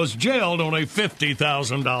 was jailed on a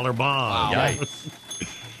 $50,000 bond. Wow.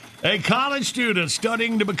 A college student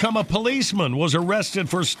studying to become a policeman was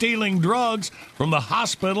arrested for stealing drugs from the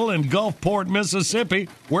hospital in Gulfport, Mississippi,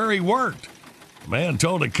 where he worked. The man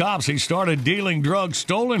told the cops he started dealing drugs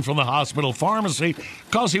stolen from the hospital pharmacy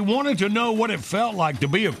because he wanted to know what it felt like to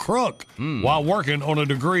be a crook while working on a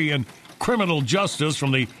degree in criminal justice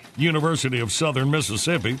from the University of Southern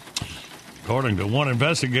Mississippi. According to one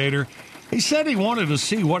investigator, he said he wanted to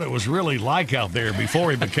see what it was really like out there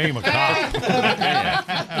before he became a cop.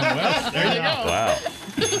 Well, there you go. Wow.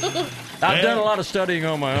 I've done a lot of studying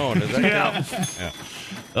on my own. Is that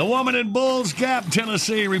A woman in Bulls Gap,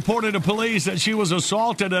 Tennessee, reported to police that she was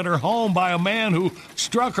assaulted at her home by a man who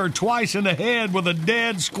struck her twice in the head with a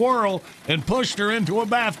dead squirrel and pushed her into a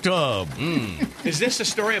bathtub. Is this a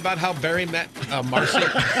story about how Barry met Marcy?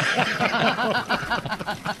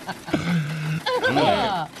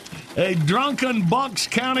 A drunken Bucks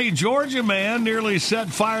County, Georgia man nearly set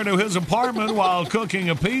fire to his apartment while cooking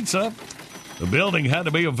a pizza. The building had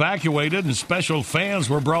to be evacuated and special fans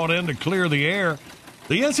were brought in to clear the air.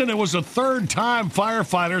 The incident was the third time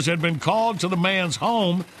firefighters had been called to the man's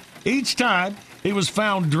home. Each time, he was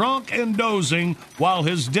found drunk and dozing while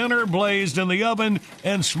his dinner blazed in the oven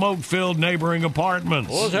and smoke-filled neighboring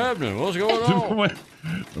apartments. What's happening? What's going on?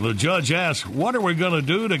 The judge asked, "What are we going to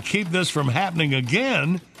do to keep this from happening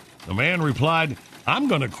again?" The man replied, "I'm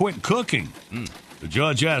going to quit cooking." The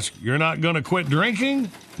judge asked, "You're not going to quit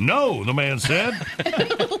drinking?" "No," the man said.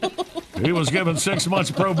 He was given 6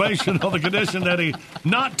 months probation on the condition that he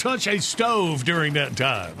not touch a stove during that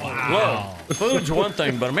time. Well, food's one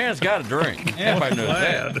thing, but a man's got to drink. Everybody knows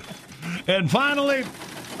that. And finally,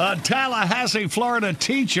 a Tallahassee, Florida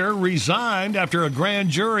teacher resigned after a grand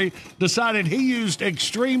jury decided he used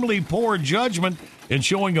extremely poor judgment in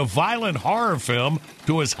showing a violent horror film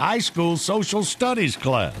to his high school social studies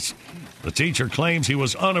class. The teacher claims he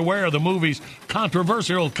was unaware of the movie's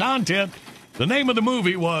controversial content. The name of the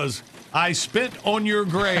movie was I Spit on Your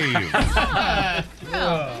Grave. Well,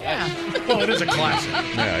 it is a classic.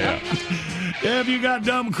 Yeah. If you got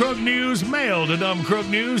Dumb Crook News, mail to Dumb Crook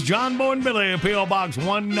News, John Boy and Billy, P.O. Box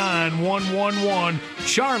 19111,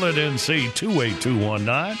 Charlotte, NC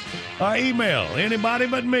 28219. Or email anybody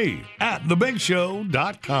but me at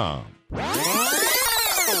thebigshow.com.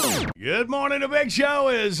 Good morning, The Big Show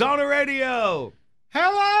is on the radio.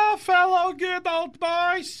 Hello, fellow good old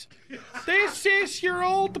boys. This is your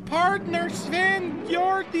old partner, Sven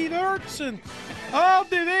Jordi Lurtsen, all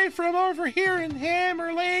the way from over here in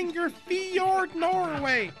Hammerlanger Fjord,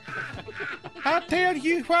 Norway. I'll tell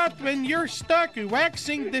you what, when you're stuck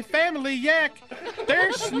waxing the family yak,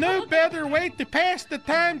 there's no better way to pass the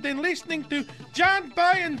time than listening to John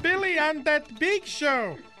Boy and Billy on that big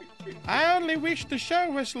show. I only wish the show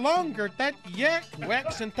was longer. That yak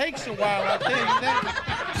waxing takes a while, I'll tell you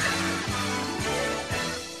that.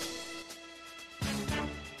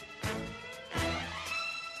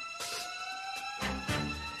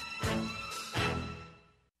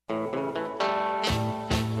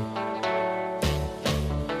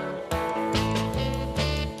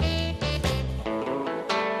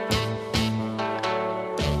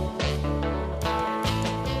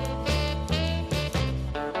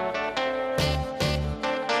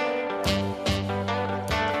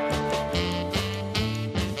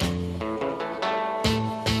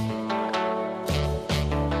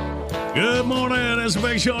 Good morning. It's the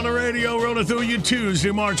Big Show on the radio, rolling through you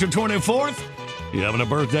Tuesday, March the 24th. You having a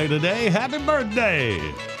birthday today? Happy birthday.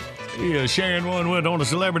 You sharing one with on the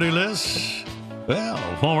celebrity list? Well,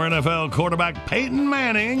 former NFL quarterback Peyton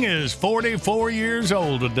Manning is 44 years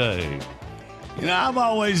old today. You know, I've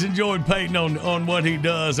always enjoyed Peyton on what he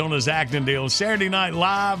does on his acting deal. Saturday Night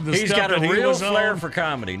Live, the He's stuff got a that he real was flair on. for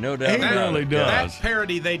comedy, no doubt. He really does. That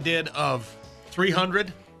parody they did of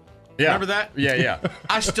 300. Yeah. Remember that? Yeah.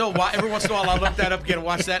 I still watch. Every once in a while, I look that up again and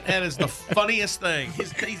watch that. That is the funniest thing.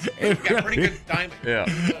 He's got pretty good timing. Yeah.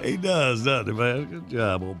 He does, doesn't he, man? Good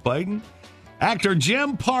job, old Peyton. Actor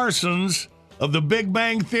Jim Parsons of The Big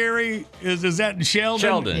Bang Theory, is that Sheldon?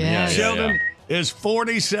 Sheldon, yeah. Sheldon is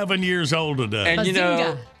 47 years old today. And, you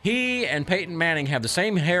know, he and Peyton Manning have the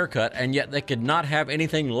same haircut, and yet they could not have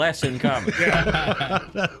anything less in common.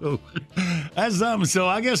 That's something. So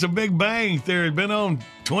I guess The Big Bang Theory has been on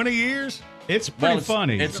 20 years? It's pretty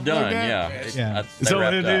funny. It's done, Okay. yeah. So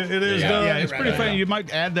it is done? Yeah, it's pretty funny. You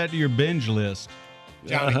might add that to your binge list.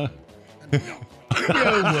 Johnny. You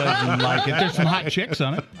wouldn't like it. There's some hot chicks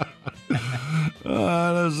on it.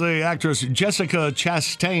 Let's see. Actress Jessica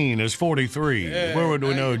Chastain is 43. Where would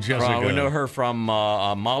we know Jessica? We know her from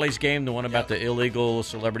Molly's Game, the one about the illegal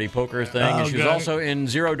celebrity poker thing. And she was Okay. also in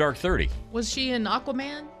Zero Dark 30. Was she in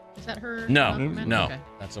Aquaman? Is that her? No, Aquaman? no. Okay.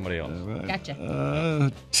 That's somebody else.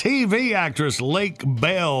 Gotcha. TV actress Lake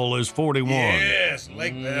Bell is 41. Yes,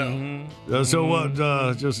 Lake Bell. So what?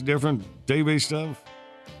 Just different TV stuff?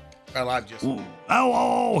 Well, I just.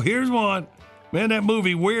 Here's one. Man, that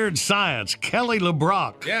movie Weird Science. Kelly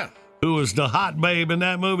LeBrock, who was the hot babe in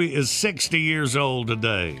that movie, is 60 years old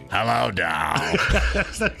today. Hello, doll.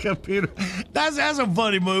 That's the computer. That's a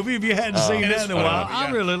funny movie. If you hadn't seen that in a while,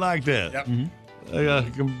 I really like that.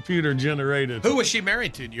 Yep. Computer generated. Who was she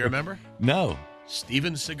married to? Do you remember? No.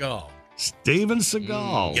 Steven Seagal. Steven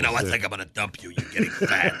Seagal. You know, I think I'm going to dump you. You're getting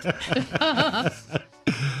fat.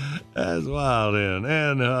 That's wild,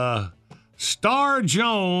 and Star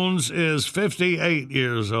Jones is 58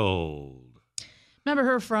 years old. Remember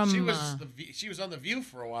her from? She was on The View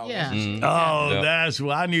for a while. Yeah. Wasn't she? That's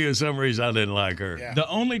why I knew for some reason I didn't like her. Yeah. The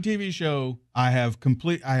only TV show I have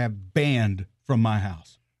banned from my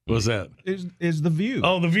house. What's that? Is The View.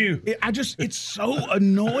 Oh, The View. It's so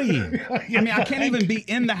annoying. I mean, I can't even be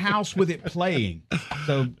in the house with it playing.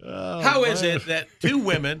 So how is it that two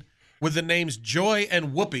women with the names Joy and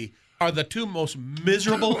Whoopi are the two most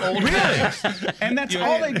miserable old guys? And that's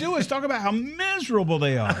all they do is talk about how miserable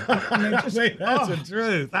they are. I mean, That's the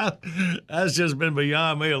truth. That's just been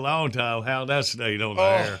beyond me a long time, how that stayed on the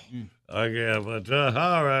air. Yeah, but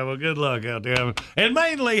all right, well, good luck out there. And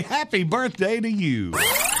mainly, happy birthday to you.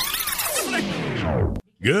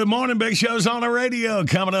 Good morning, Big Show's on the radio.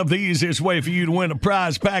 Coming up, the easiest way for you to win a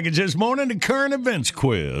prize package this morning, the current events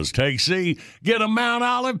quiz. Take C, get a Mount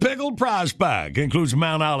Olive pickled prize pack. Includes a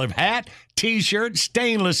Mount Olive hat, T-shirt,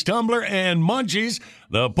 stainless tumbler, and munchies.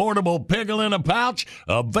 The portable pickle in a pouch,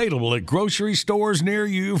 available at grocery stores near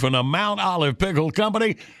you from the Mount Olive Pickle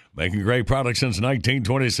Company. Making great products since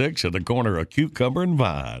 1926 at the corner of Cucumber and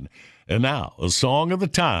Vine. And now, a song of the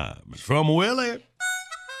times from Willie.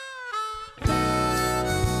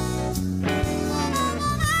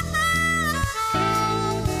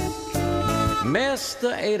 Missed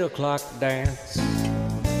the 8 o'clock dance.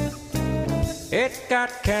 It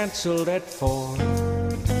got canceled at 4.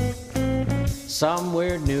 Some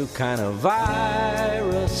weird new kind of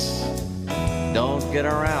virus don't get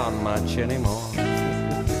around much anymore.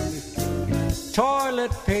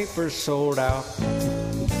 Toilet paper sold out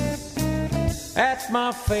at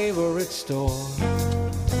my favorite store.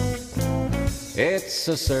 It's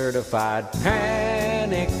a certified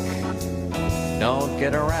panic, don't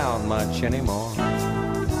get around much anymore.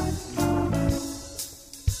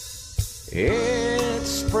 It's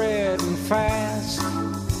spreading fast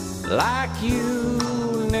like you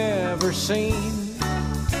never seen.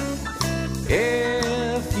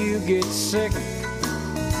 If you get sick,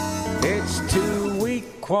 it's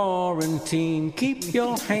 2-week quarantine. Keep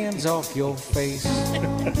your hands off your face.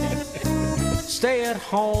 Stay at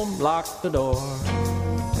home, lock the door.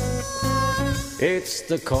 It's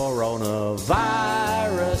the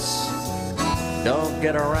coronavirus. Don't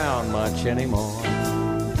get around much anymore.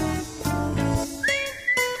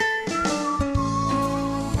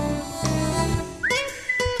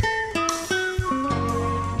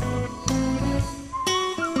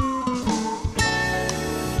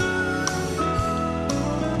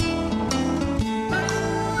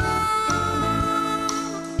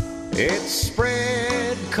 It's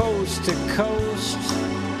spread coast to coast.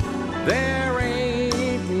 There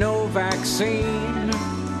ain't no vaccine.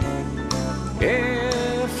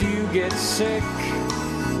 If you get sick,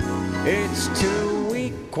 it's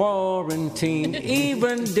 2-week quarantine.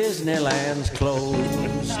 Even Disneyland's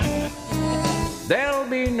closed. There'll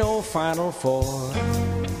be no Final Four.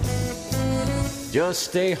 Just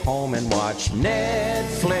stay home and watch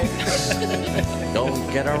Netflix.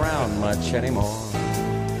 Don't get around much anymore.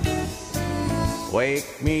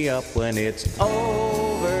 Wake me up when it's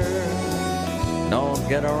over. Don't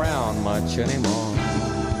get around much anymore.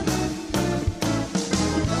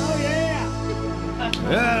 Oh, yeah.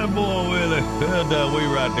 Yeah, boy, Willie. And we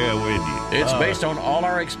right there with you. It's based on all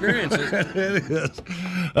our experiences. It is.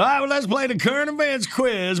 All right, well, let's play the current events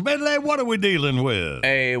quiz. Bentley, what are we dealing with?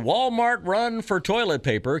 A Walmart run for toilet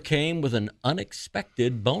paper came with an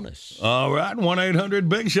unexpected bonus. All right,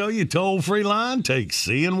 1-800-BIG-SHOW, your toll-free line. Take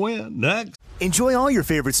C and win. Next. Enjoy all your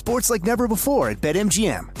favorite sports like never before at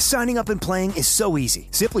BetMGM. Signing up and playing is so easy.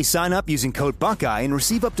 Simply sign up using code Buckeye and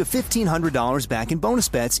receive up to $1,500 back in bonus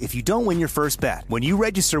bets if you don't win your first bet. When you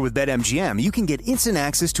register with BetMGM, you can get instant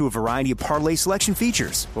access to a variety of parlay selection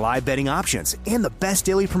features, live betting options, and the best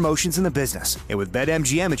daily promotions in the business. And with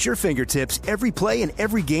BetMGM at your fingertips, every play and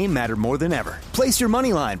every game matter more than ever. Place your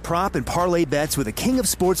moneyline, prop, and parlay bets with the king of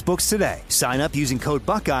sportsbooks today. Sign up using code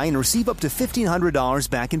Buckeye and receive up to $1,500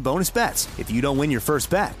 back in bonus bets if you don't win your first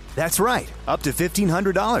bet. That's right, up to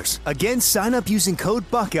 $1,500. Again, sign up using code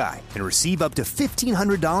Buckeye and receive up to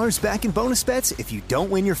 $1,500 back in bonus bets if you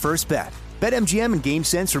don't win your first bet. BetMGM and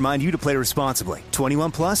GameSense remind you to play responsibly.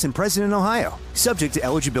 21 plus and present in Ohio. Subject to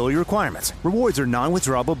eligibility requirements. Rewards are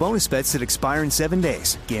non-withdrawable bonus bets that expire in 7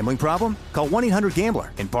 days. Gambling problem? Call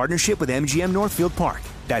 1-800-GAMBLER in partnership with MGM Northfield Park.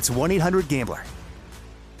 That's 1-800-GAMBLER.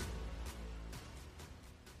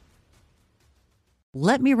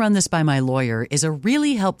 "Let me run this by my lawyer" is a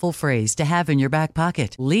really helpful phrase to have in your back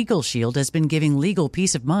pocket. Legal Shield has been giving legal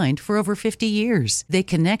peace of mind for over 50 years. They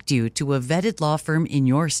connect you to a vetted law firm in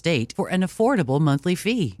your state for an affordable monthly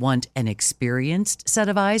fee. Want an experienced set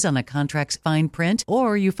of eyes on a contract's fine print?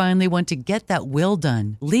 Or you finally want to get that will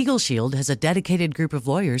done? Legal Shield has a dedicated group of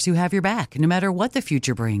lawyers who have your back, no matter what the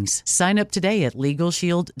future brings. Sign up today at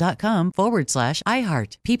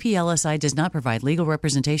LegalShield.com/iHeart. PPLSI does not provide legal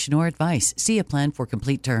representation or advice. See a plan for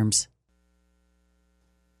complete terms.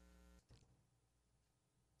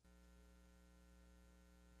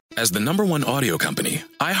 As the #1 audio company,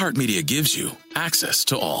 iHeartMedia gives you access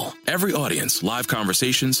to all. Every audience, live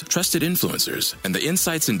conversations, trusted influencers, and the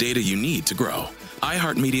insights and data you need to grow.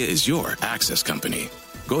 iHeartMedia is your access company.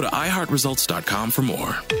 Go to iHeartResults.com for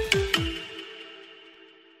more.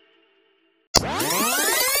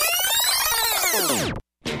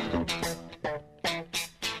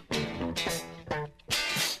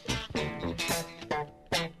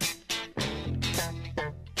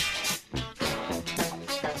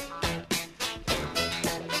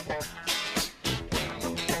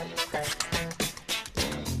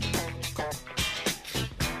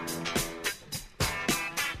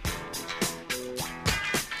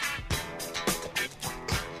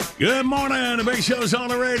 Good morning. The Big Show's on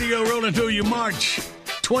the radio, rolling through you March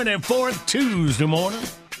 24th, Tuesday morning.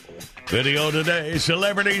 Video today,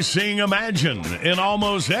 celebrities sing Imagine in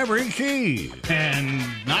almost every key. And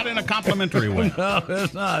not in a complimentary way. No,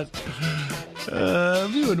 it's not.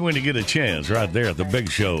 You would when you get a chance right there at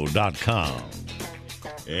thebigshow.com.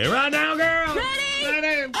 Hey, right now, girl.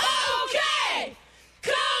 Ready? Okay!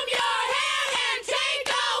 Comb your hair and take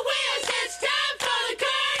a whiz. It's time for the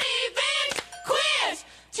current event quiz.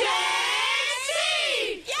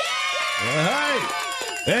 Tennessee! All right.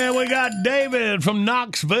 And we got David from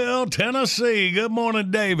Knoxville, Tennessee. Good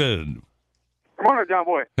morning, David. Good morning, John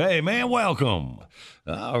Boy. Hey, man, welcome.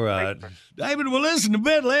 All right. David, we'll listen to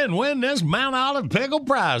Bentley and win this Mount Olive Pickle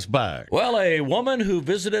Prize Pack. Well, a woman who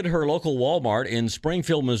visited her local Walmart in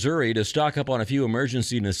Springfield, Missouri to stock up on a few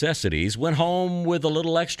emergency necessities went home with a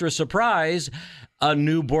little extra surprise, a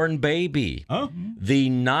newborn baby. Huh? The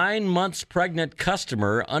 9 months pregnant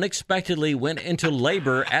customer unexpectedly went into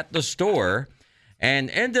labor at the store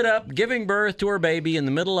and ended up giving birth to her baby in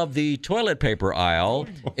the middle of the toilet paper aisle.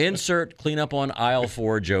 Insert cleanup on aisle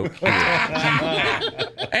 4 joke here.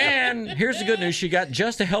 And here's the good news. She got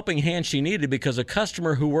just a helping hand she needed because a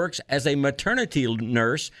customer who works as a maternity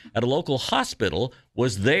nurse at a local hospital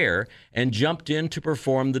was there and jumped in to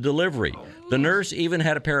perform the delivery. The nurse even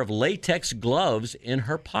had a pair of latex gloves in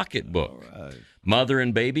her pocketbook. Mother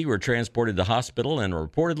and baby were transported to the hospital and are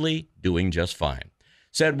reportedly doing just fine.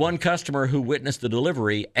 Said one customer who witnessed the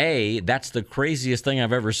delivery, A, that's the craziest thing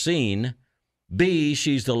I've ever seen. B,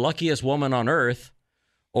 she's the luckiest woman on earth.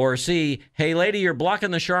 Or C, hey, lady, you're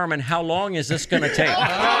blocking the Charmin. How long is this going to take?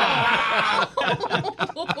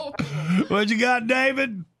 What you got,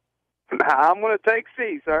 David? I'm going to take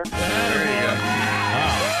C, sir. There you go.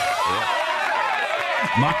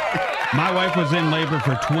 My wife was in labor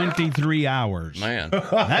for 23 hours. Man.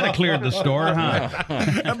 That'd have cleared the store, huh?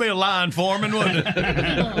 That'd be a line foreman, wouldn't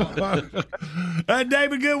it? Hey,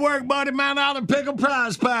 David, good work, buddy. Mount Olive Pickle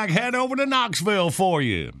Prize Pack. Head over to Knoxville for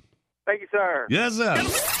you. Thank you, sir. Yes, sir.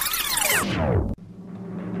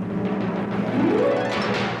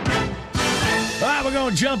 All right, we're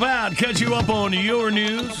going to jump out, catch you up on your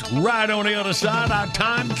news. Right on the other side, our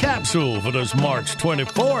time capsule for this March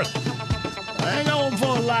 24th. Hang on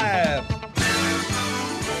for a live.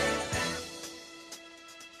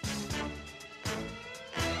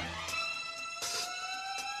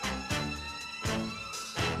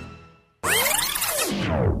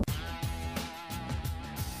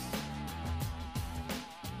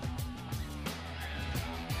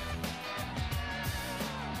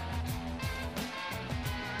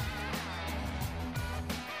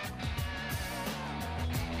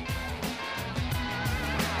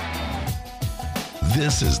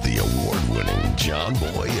 This is the award-winning John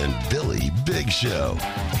Boy and Billy Big Show.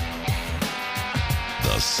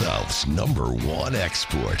 The South's #1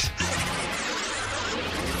 export.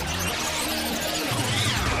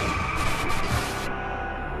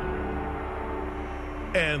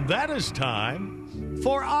 And that is time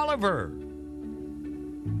for Oliver.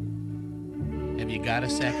 Have you got a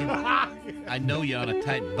second? I know you're on a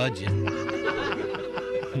tight budget.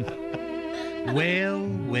 Well.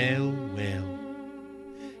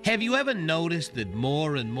 Have you ever noticed that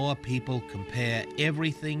more and more people compare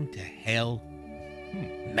everything to hell?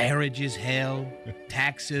 Marriage is hell.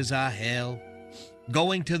 Taxes are hell.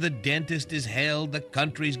 Going to the dentist is hell. The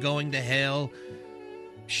country's going to hell.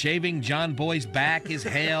 Shaving John Boy's back is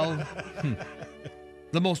hell.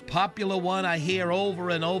 The most popular one I hear over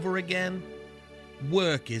and over again,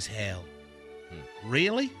 work is hell.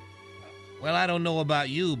 Really? Well, I don't know about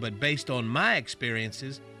you, but based on my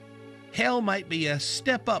experiences, hell might be a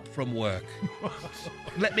step up from work.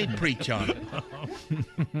 Let me preach on it.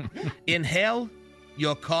 In hell,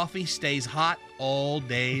 your coffee stays hot all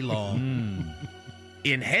day long.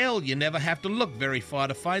 In hell, you never have to look very far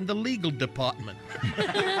to find the legal department.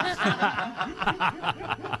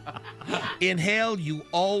 In hell, you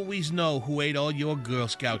always know who ate all your Girl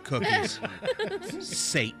Scout cookies.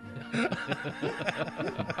 Satan.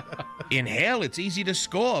 In hell, it's easy to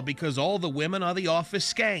score because all the women are the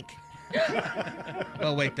office skank.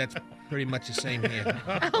 Oh, wait, that's pretty much the same here.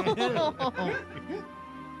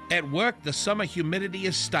 At work, the summer humidity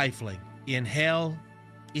is stifling. In hell,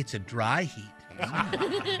 it's a dry heat.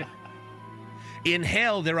 In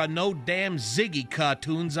hell, there are no damn Ziggy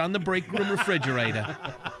cartoons on the break room refrigerator.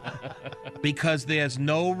 Because there's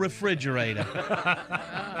no refrigerator.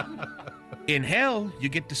 In hell, you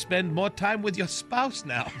get to spend more time with your spouse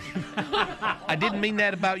now. I didn't mean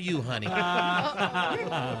that about you, honey.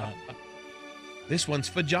 This one's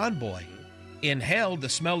for John Boy. In hell, the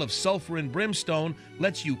smell of sulfur and brimstone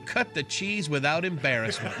lets you cut the cheese without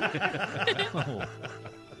embarrassment.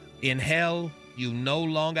 In hell, you no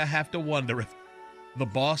longer have to wonder if the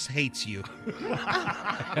boss hates you.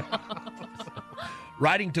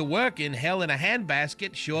 Riding to work in hell in a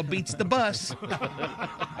handbasket sure beats the bus.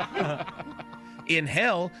 In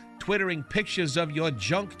hell, twittering pictures of your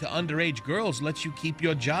junk to underage girls lets you keep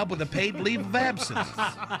your job with a paid leave of absence.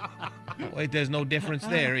 Wait, there's no difference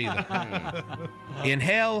there either. In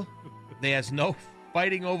hell, there's no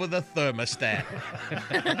fighting over the thermostat.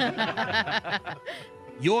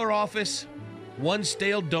 Your office, one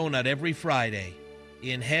stale donut every Friday.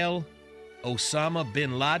 In hell, Osama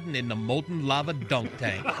bin Laden in the molten lava dunk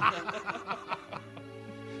tank.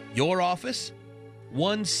 Your office,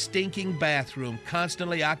 one stinking bathroom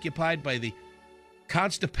constantly occupied by the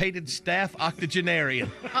constipated staff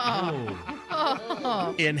octogenarian.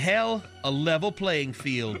 In hell, a level playing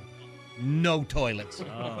field. No toilets.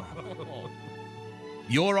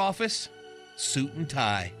 Your office, suit and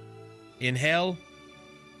tie. In hell,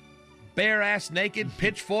 bare-ass naked,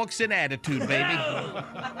 pitchforks and attitude, baby.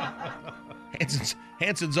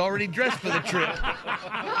 Hanson's already dressed for the trip.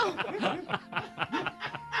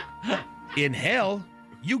 In hell,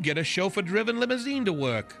 you get a chauffeur-driven limousine to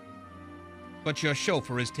work. But your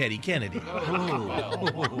chauffeur is Teddy Kennedy.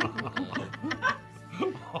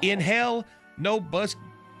 In hell, no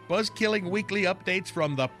buzz-killing weekly updates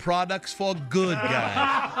from the Products for Good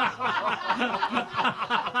guy.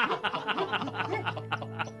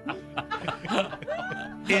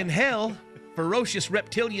 In hell, ferocious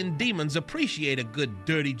reptilian demons appreciate a good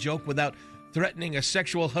dirty joke without threatening a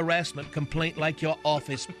sexual harassment complaint like your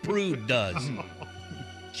office prude does.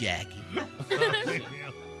 Jackie.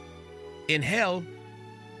 In hell,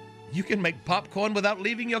 you can make popcorn without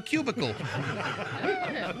leaving your cubicle.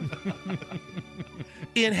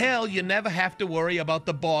 In hell, you never have to worry about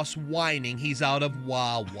the boss whining he's out of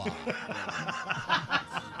Wawa.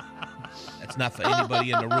 That's not for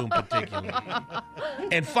anybody in the room particularly.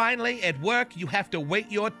 And finally, at work, you have to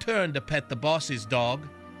wait your turn to pet the boss's dog.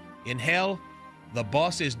 In hell, the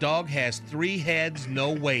boss's dog has 3 heads,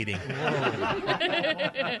 no waiting.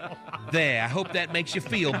 There, I hope that makes you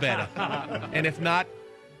feel better. And if not,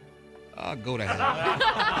 I'll go to hell.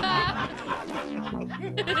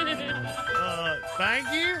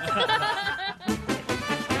 Thank you.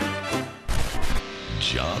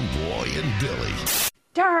 John Boy and Billy.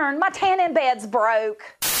 Darn, my tanning bed's broke.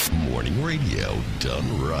 Morning radio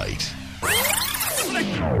done right.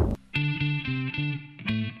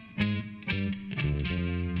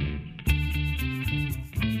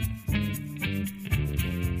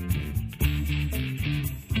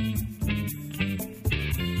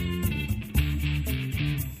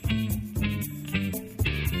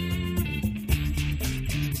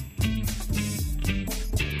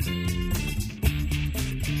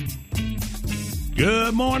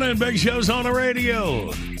 Good morning, Big Show's on the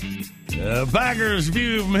radio. Packers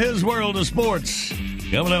view from his world of sports.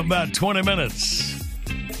 Coming up about 20 minutes.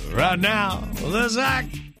 Right now, the Zach.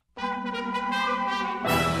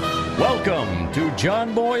 Welcome to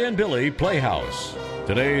John Boy and Billy Playhouse.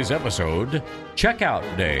 Today's episode, Checkout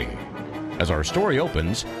Day. As our story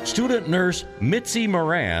opens, student nurse Mitzi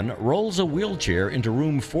Moran rolls a wheelchair into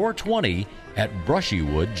room 420 at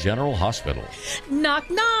Brushywood General Hospital. Knock,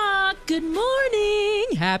 knock. Good morning.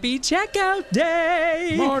 Happy checkout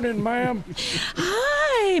day. Morning, ma'am.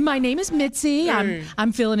 Hi, my name is Mitzi. Hey.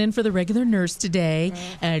 I'm filling in for the regular nurse today.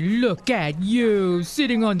 And look at you,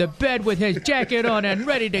 sitting on the bed with his jacket on and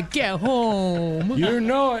ready to get home. You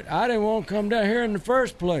know it. I didn't want to come down here in the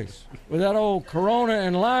first place. With that old corona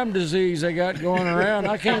and Lyme disease they got going around,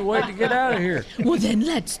 I can't wait to get out of here. Well, then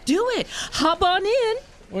let's do it. Hop on in.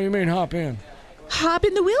 What do you mean, hop in? Hop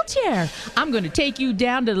in the wheelchair. I'm going to take you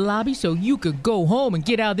down to the lobby so you could go home and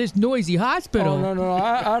get out of this noisy hospital. Oh, no,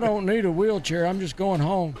 I don't need a wheelchair. I'm just going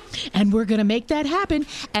home. And we're going to make that happen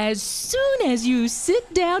as soon as you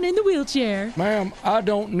sit down in the wheelchair. Ma'am, I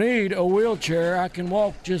don't need a wheelchair. I can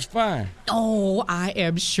walk just fine. Oh, I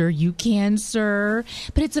am sure you can, sir.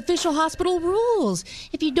 But it's official hospital rules.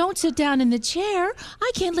 If you don't sit down in the chair,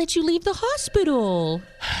 I can't let you leave the hospital.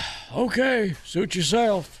 Okay, suit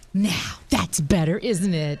yourself. Now, that's better,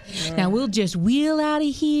 isn't it? Now, we'll just wheel out of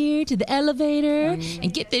here to the elevator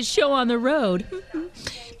and get this show on the road.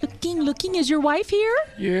 Looking, is your wife here?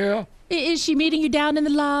 Yeah. Is she meeting you down in the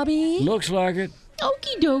lobby? Looks like it.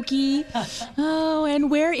 Okie dokie. Oh,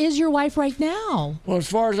 and where is your wife right now? Well, as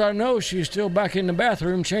far as I know, she's still back in the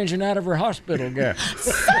bathroom changing out of her hospital gown.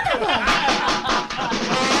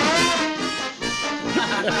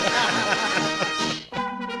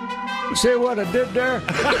 See what I did there?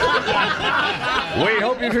 We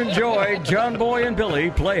hope you've enjoyed John Boy and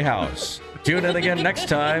Billy Playhouse. Tune in again next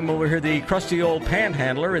time when we hear the crusty old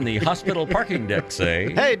panhandler in the hospital parking deck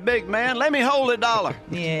say, "Hey, big man, let me hold $1."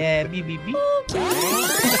 Yeah, beep.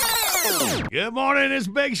 Good morning, it's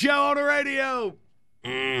Big Show on the radio.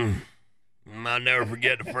 I'll never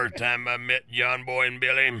forget the first time I met John Boy and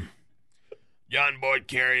Billy. John Boy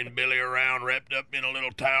carrying Billy around wrapped up in a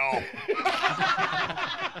little towel.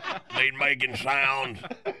 He'd making sounds,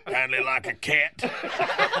 kindly like a cat.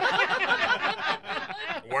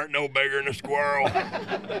 Weren't no bigger than a squirrel.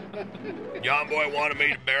 John Boy wanted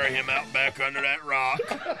me to bury him out back under that rock,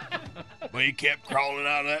 but he kept crawling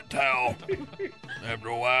out of that towel. After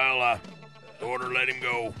a while, I ordered to let him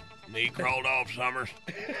go, and he crawled off, Summers.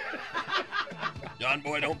 John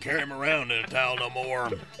Boy don't carry him around in a towel no more.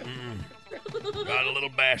 Got a little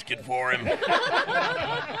basket for him.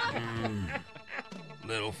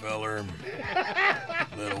 Little feller.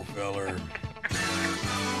 Little feller.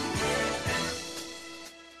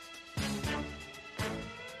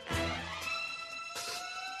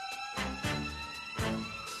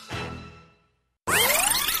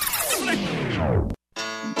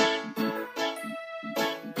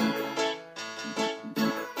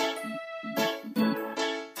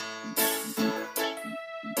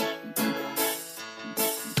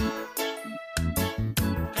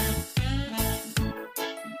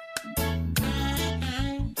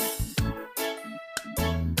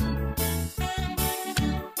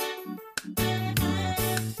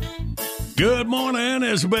 Good morning.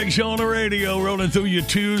 It's Big Show on the radio rolling through your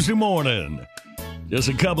Tuesday morning. Just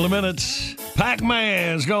a couple of minutes.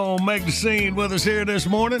 Pac-Man's going to make the scene with us here this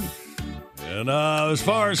morning. And as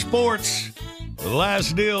far as sports, the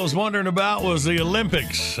last deal I was wondering about was the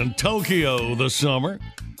Olympics in Tokyo this summer.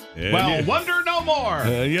 And wonder no more.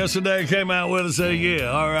 Yesterday came out with and said,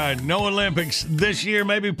 all right, no Olympics this year.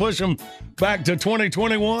 Maybe push them back to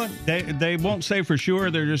 2021. They won't say for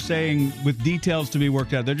sure. They're just saying with details to be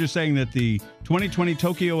worked out. They're just saying that the 2020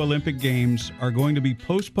 Tokyo Olympic Games are going to be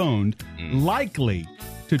postponed, likely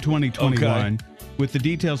to 2021, with the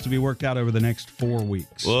details to be worked out over the next 4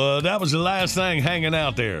 weeks. Well, that was the last thing hanging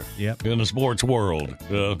out there in the sports world.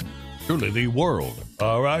 Truly the world.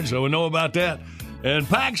 All right, so we know about that. And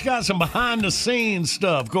Pac's got some behind-the-scenes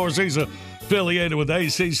stuff. Of course, he's affiliated with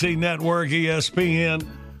ACC Network, ESPN,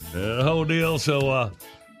 the whole deal. So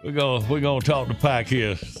we're gonna talk to Pac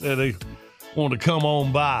here. Said he wanted to come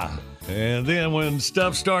on by. And then when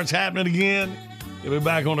stuff starts happening again, he'll be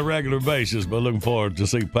back on a regular basis. But looking forward to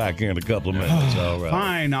see Pac in a couple of minutes. All right.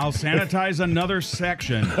 Fine, I'll sanitize another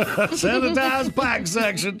section. Sanitize Pac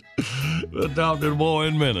section. We'll talk to the boy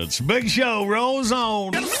in minutes. Big Show rolls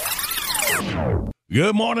on.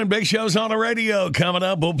 Good morning, Big Show's on the radio. Coming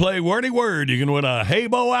up, we'll play Wordy Word. You can win a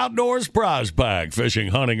Haybo Outdoors prize pack. Fishing,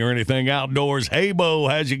 hunting, or anything outdoors, Haybo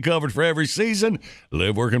has you covered for every season.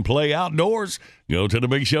 Live, work, and play outdoors. Go to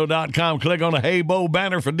thebigshow.com, click on the Haybo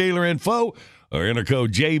banner for dealer info, or enter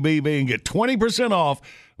code JBB and get 20% off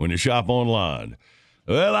when you shop online.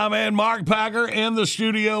 Well, I'm in Mark Packer in the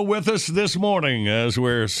studio with us this morning as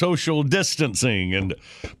we're social distancing. And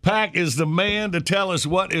Pack is the man to tell us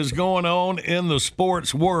what is going on in the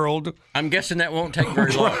sports world. I'm guessing that won't take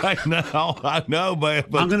very long. Right now, I know, man.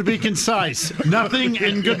 I'm going to be concise. Nothing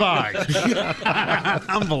and goodbye.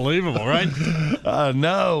 Unbelievable, right? I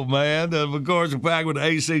know, man. Of course, we're back with the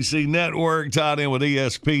ACC Network, tied in with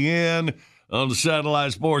ESPN on the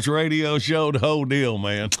Satellite Sports Radio Show, the whole deal,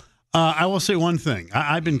 man. I will say one thing.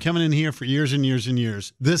 I've been coming in here for years and years and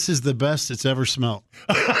years. This is the best it's ever smelled.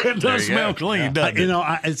 It does smell clean, doesn't it?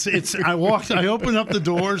 I opened up the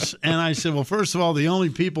doors and I said, well, first of all, the only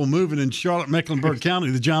people moving in Charlotte, Mecklenburg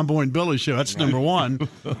County, the John Boy and Billy Show. That's number one.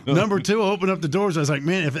 Number two, I opened up the doors. I was like,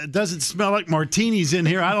 man, if it doesn't smell like martinis in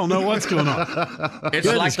here, I don't know what's going on. It's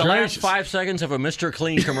like the last 5 seconds of a Mr.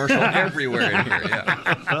 Clean commercial everywhere in here.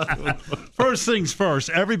 Yeah. First things first,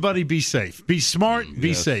 everybody be safe. Be smart,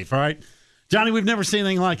 be safe, all right? Johnny, we've never seen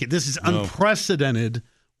anything like it. This is unprecedented,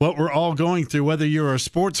 what we're all going through, whether you're a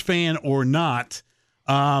sports fan or not.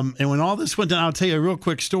 And when all this went down, I'll tell you a real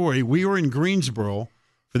quick story. We were in Greensboro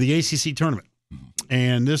for the ACC tournament,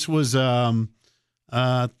 and this was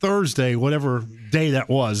Thursday, whatever day that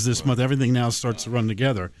was this month. Everything now starts to run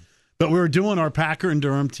together. But we were doing our Packer and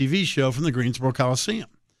Durham TV show from the Greensboro Coliseum.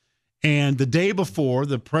 And the day before,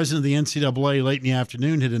 the president of the NCAA late in the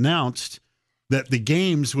afternoon had announced that the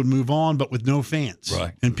games would move on, but with no fans.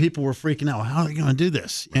 Right. And people were freaking out. How are they going to do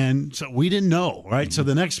this? And so we didn't know, right? Mm-hmm. So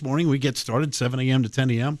the next morning, we get started 7 a.m. to 10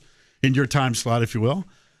 a.m. in your time slot, if you will.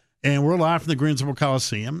 And we're live from the Greensboro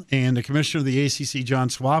Coliseum. And the commissioner of the ACC, John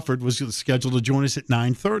Swofford, was scheduled to join us at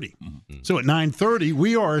 9:30. Mm-hmm. So at 9:30,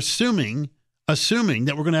 we are assuming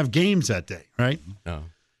that we're going to have games that day, right? No.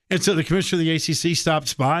 And so the commissioner of the ACC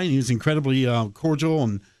stops by, and he was incredibly cordial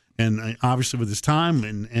and obviously with his time.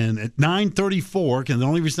 And at 9:34, and the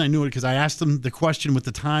only reason I knew it because I asked him the question with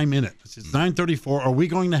the time in it. I said, 9:34, are we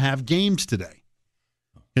going to have games today?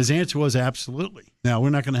 His answer was absolutely. Now, we're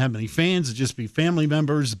not going to have many fans. It'll just be family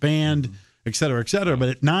members, band, et cetera, et cetera. But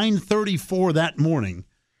at 9:34 that morning,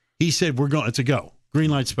 he said, it's a go. Green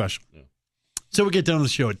light special. Yeah. So we get done with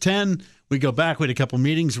the show at 10. We go back. We had a couple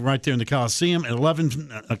meetings right there in the Coliseum. At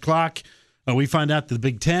 11 o'clock, we find out that the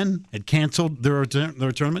Big Ten had canceled their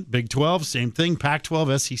tournament. Big 12, same thing.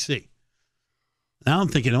 Pac-12, SEC. Now I'm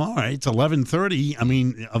thinking, all right, it's 11:30. I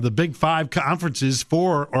mean, of the Big Five conferences,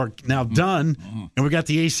 4 are now done, and we got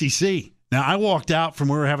the ACC. Now, I walked out from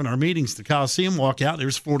where we were having our meetings, the Coliseum, walk out.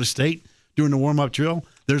 There's Florida State doing the warm-up drill.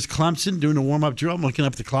 There's Clemson doing the warm-up drill. I'm looking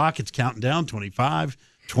up the clock. It's counting down 25,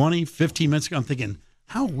 20, 15 minutes ago. I'm thinking,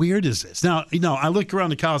 how weird is this? Now, I look around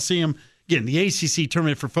the Coliseum. Again, the ACC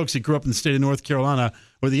tournament for folks that grew up in the state of North Carolina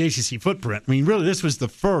or the ACC footprint. I mean, really, this was the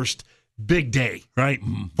first big day, right?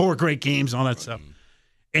 4 great games, all that stuff.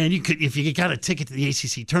 And you could, if you got a ticket to the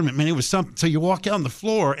ACC tournament, man, it was something. So you walk out on the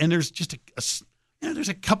floor, and there's just there's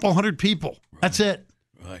a couple hundred people. Right. That's it.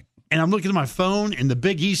 Right. And I'm looking at my phone, and the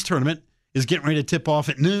Big East tournament is getting ready to tip off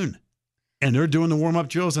at noon. And they're doing the warm-up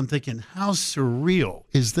drills. I'm thinking, how surreal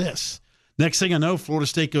is this? Next thing I know, Florida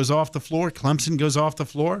State goes off the floor. Clemson goes off the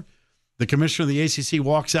floor. The commissioner of the ACC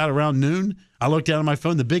walks out around noon. I look down at my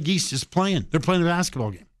phone. The Big East is playing. They're playing a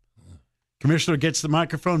basketball game. Commissioner gets the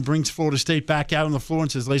microphone, brings Florida State back out on the floor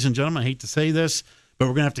and says, ladies and gentlemen, I hate to say this, but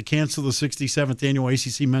we're going to have to cancel the 67th annual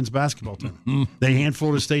ACC men's basketball tournament. They hand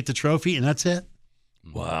Florida State the trophy, and that's it.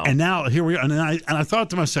 Wow. And now here we are. And I thought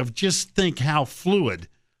to myself, just think how fluid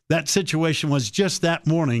that situation was just that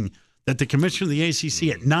morning that the commissioner of the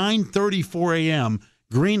ACC at 9:34 a.m.,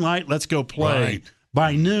 green light, let's go play. Right.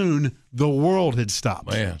 By noon, the world had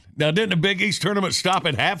stopped. Man. Now, didn't the Big East tournament stop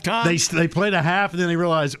at halftime? They played a half, and then they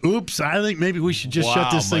realized, oops, I think maybe we should just shut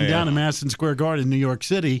this thing down in Madison Square Garden in New York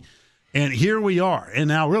City. And here we are. And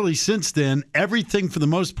now, really, since then, everything for the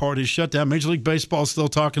most part is shut down. Major League Baseball is still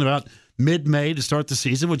talking about mid-May to start the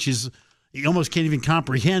season, which is you almost can't even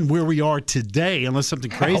comprehend where we are today unless something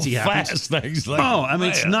crazy happens. Fast things like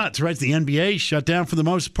it's nuts, right? The NBA shut down for the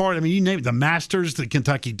most part. I mean, you name it, the Masters, the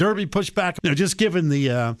Kentucky Derby pushed back. Just given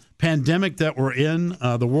the pandemic that we're in,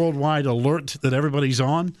 the worldwide alert that everybody's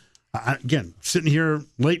on, again, sitting here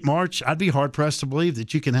late March, I'd be hard-pressed to believe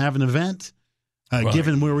that you can have an event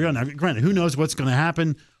given where we are. Now, granted, who knows what's going to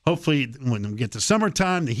happen. Hopefully, when we get to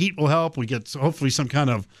summertime, the heat will help. We get hopefully some kind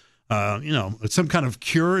of some kind of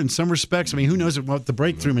cure in some respects. I mean, who knows what the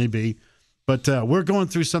breakthrough may be. But we're going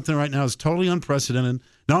through something right now that's totally unprecedented,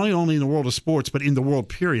 not only in the world of sports, but in the world,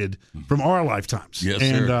 period, from our lifetimes. Yes,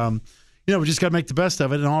 and, sir. We just got to make the best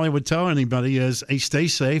of it. And all I would tell anybody is, hey, stay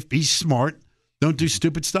safe, be smart, don't do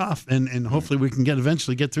stupid stuff, and hopefully we can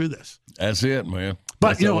eventually get through this. That's it, man.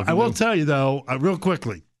 But, I will tell you, though, real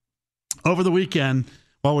quickly, over the weekend,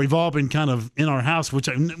 while we've all been kind of in our house, which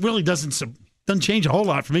really doesn't change a whole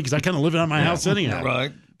lot for me because I kind of live out of my house anyhow.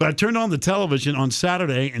 Right. But I turned on the television on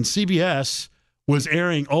Saturday, and CBS was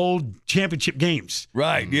airing old championship games.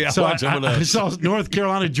 Right, yeah. So watch some of I those. saw North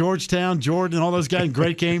Carolina, Georgetown, Jordan, all those guys.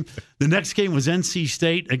 Great game. The next game was NC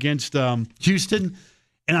State against Houston.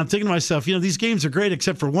 And I'm thinking to myself, these games are great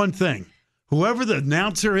except for one thing. Whoever the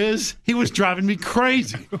announcer is, he was driving me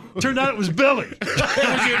crazy. Turned out it was Billy. It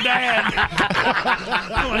was your dad.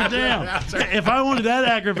 I'm like, damn. If I wanted that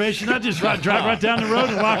aggravation, I'd just drive right down the road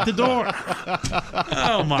and lock the door.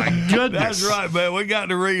 Oh, my goodness. That's right, man. We got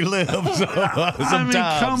to relive some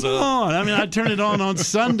come on. I turned it on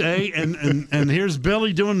Sunday, and here's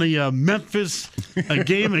Billy doing the Memphis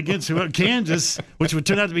game against Kansas, which would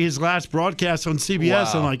turn out to be his last broadcast on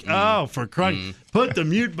CBS. Wow. I'm like, oh, for Christ. Put the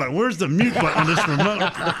mute button. Where's the mute button on this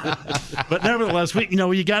remote? But nevertheless,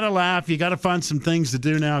 you got to laugh. You got to find some things to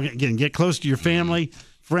do now. Again, get close to your family,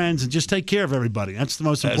 friends, and just take care of everybody. That's the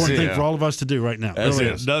most important thing for all of us to do right now. That's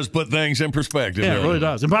really it. It does put things in perspective. Yeah, it really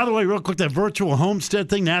does. And by the way, real quick, that virtual homestead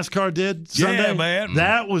thing NASCAR did Sunday, yeah, man.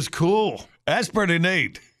 That was cool. That's pretty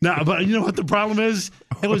neat. No, but you know what the problem is?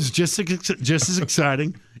 It was just as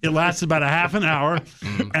exciting. It lasted about a half an hour.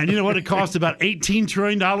 And you know what? It cost about $18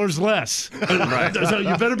 trillion less. Right. So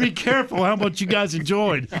you better be careful how much you guys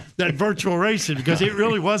enjoyed that virtual racing because it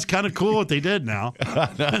really was kind of cool what they did now.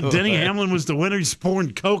 Denny Hamlin was the winner. He's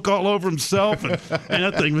pouring Coke all over himself. And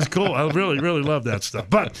that thing was cool. I really, really love that stuff.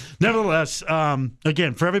 But nevertheless,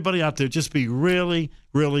 again, for everybody out there, just be really,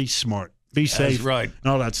 really smart. Be safe. That's right.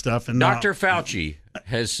 And all that stuff. And Dr. Fauci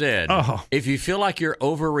has said, if you feel like you're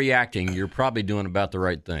overreacting, you're probably doing about the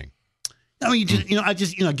right thing. No,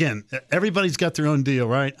 again, everybody's got their own deal,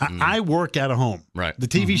 right? I work out of home. Right. The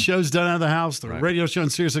TV show's done out of the house. The radio show on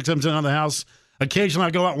Sirius XM's done out of the house. Occasionally,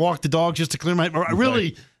 I go out and walk the dog just to clear my.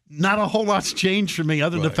 Really, not a whole lot's changed for me,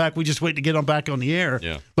 other than the fact we just wait to get on back on the air.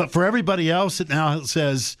 Yeah. But for everybody else, it now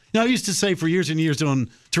says. I used to say for years and years doing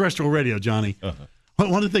terrestrial radio, Johnny. But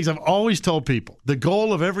one of the things I've always told people: the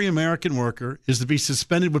goal of every American worker is to be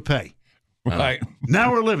suspended with pay. Right.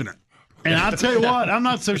 Now we're living it. And I'll tell you what, I'm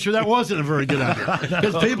not so sure that wasn't a very good idea.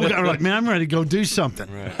 Because people are like, man, I'm ready to go do something.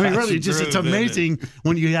 Right. Really, it's amazing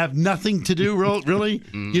when you have nothing to do, really.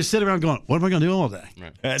 You sit around going, what am I going to do all day?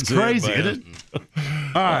 Right. It's crazy, isn't it?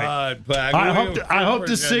 All right. Pac, I hope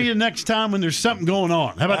to see you next time when there's something going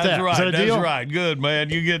on. How about that? Right. Is that a deal? That's right. Good,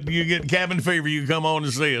 man. You get cabin fever, you come on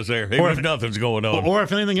and see us there, even if nothing's going on. Or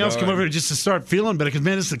if anything else, come over just to start feeling better, because,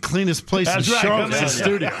 man, it's the cleanest place in Charlotte, the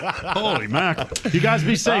studio. Holy mackerel. You guys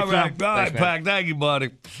be safe, All right, Pac. Thank you, buddy.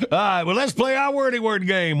 All right, well, let's play our wordy word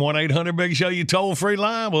game. 1-800-BIG-SHOW, you toll-free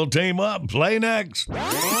line. We'll team up. Play next. Good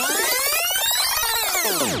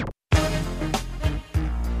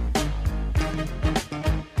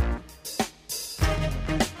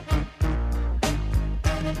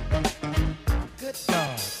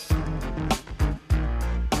dog.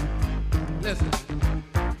 Listen.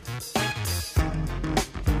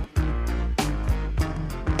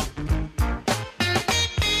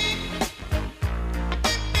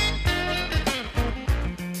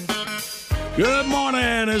 Good morning.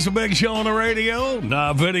 It's a big show on the radio.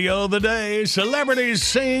 Now, video of the day. Celebrities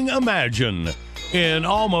sing Imagine in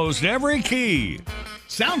almost every key.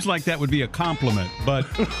 Sounds like that would be a compliment, but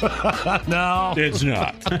no, it's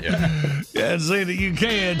not. Yeah, see that you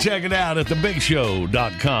can check it out at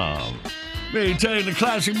thebigshow.com. Me taking the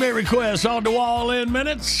classic bit requests on the wall in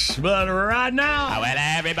minutes, but right now, well,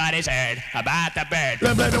 everybody's heard about the bird.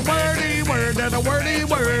 The wordy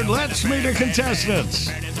word. Let's meet the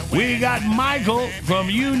contestants. We got Michael from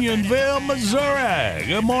Unionville, Missouri.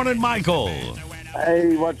 Good morning, Michael.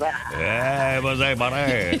 Hey, what's up? Hey, what's up,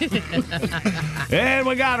 buddy? And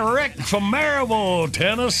we got Rick from Maryville,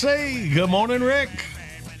 Tennessee. Good morning, Rick.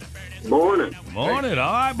 Morning. Morning.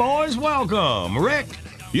 All right, boys, welcome. Rick,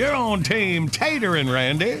 you're on Team Tater and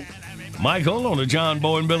Randy. Michael on the John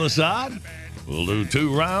Boy and Billy side. We'll do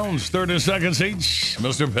 2 rounds, 30 seconds each.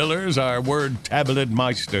 Mr. Pillars, our word tablet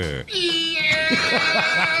meister.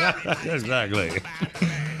 Exactly.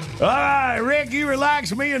 All right, Rick, you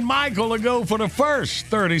relax. Me and Michael will go for the first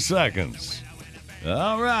 30 seconds.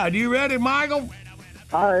 All right, you ready, Michael?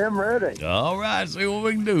 I am ready. All right, see what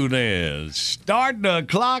we can do then. Start the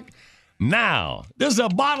clock now. This is a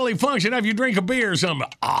bodily function. If you drink a beer or something,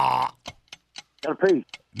 Got a piece.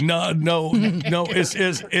 No.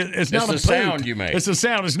 It's not a the sound you make. It's a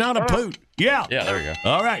sound. It's not a poot. Yeah. Yeah, there we go.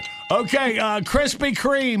 All right. Okay. Krispy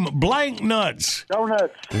Kreme blank nuts.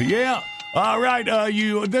 Donuts. Yeah. All right,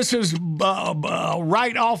 this is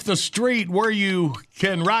right off the street where you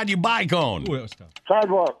can ride your bike on.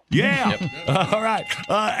 Sidewalk. Yeah. All right.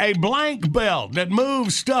 A blank belt that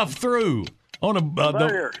moves stuff through on a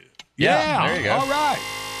Conveyor. Yeah. there you go. All right.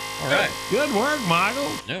 All right. Good work, Michael.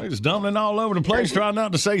 Yeah. He's dumping all over the place, trying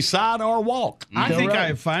not to say side or walk. I think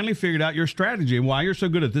I finally figured out your strategy and why you're so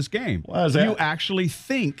good at this game. Why is that? You actually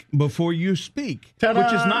think before you speak, Ta-da!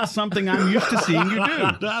 which is not something I'm used to seeing you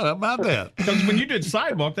do. How about that? Because when you did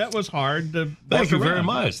sidewalk, that was hard to Thank you work very around.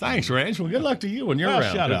 much. Thanks, Ranch. Well, good luck to you when you're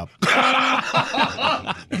around. Shut up.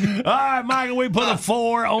 All right, Michael, we put a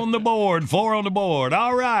 4 on the board. 4 on the board.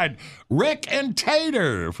 All right. Rick and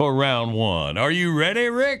Tater for round 1. Are you ready,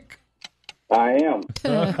 Rick? I am.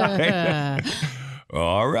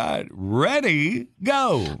 All right. Ready,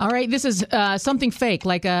 go. All right, this is something fake,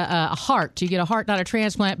 like a heart. You get a heart, not a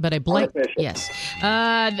transplant, but a blank. Artificial. Yes.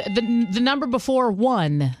 The number before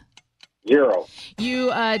 1. 0.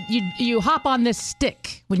 You hop on this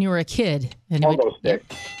stick when you were a kid. And Pogo stick.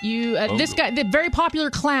 This guy, the very popular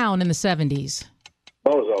clown in the 70s.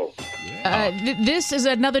 Bozo. This is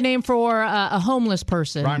another name for a homeless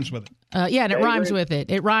person. Rhymes with it. Yeah, and it rhymes with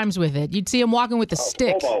it. It rhymes with it. You'd see him walking with a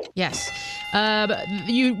stick. hobo. Yes.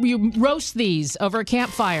 You roast these over a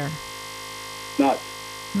campfire. Nuts.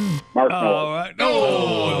 Marshmallow. All right.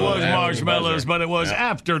 Oh, it was marshmallows, but it was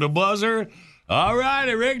after the buzzer. All right,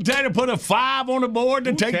 Rick Tater put a 5 on the board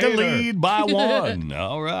to take the lead by 1.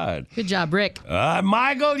 All right. Good job, Rick.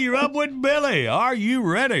 Michael, you're up with Billy. Are you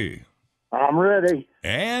ready? I'm ready.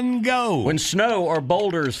 And go. When snow or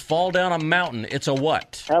boulders fall down a mountain, it's a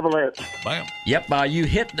what? Avalanche. Bam. Yep, you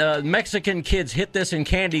hit Mexican kids hit this and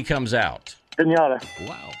candy comes out. Pinata.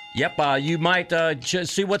 Wow. Yep, you might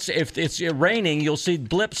see if it's raining, you'll see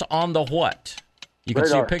blips on the what? You can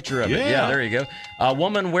see a Radar. picture of it. Yeah. Yeah, there you go. A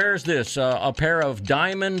woman wears this, a pair of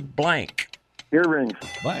diamond blank. Earrings.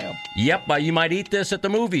 Bam. Yep, you might eat this at the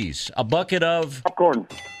movies. A bucket of, Popcorn.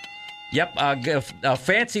 yep, a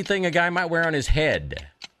fancy thing a guy might wear on his head.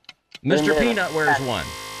 Mr. Peanut wears one.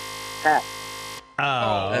 Hat.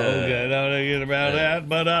 Oh, okay. Don't forget about that.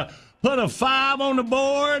 But put a 5 on the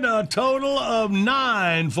board, a total of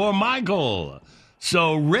 9 for Michael.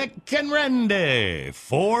 So Rick and Randy,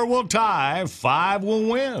 4 will tie, 5 will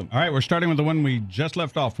win. All right, we're starting with the one we just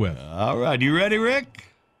left off with. All right, you ready, Rick?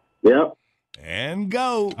 Yep. And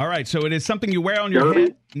go. All right, so it is something you wear on your Derby?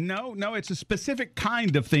 head. No, it's a specific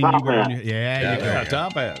kind of thing you wear on your head. Yeah, you go.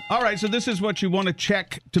 Top hat. All right, so this is what you want to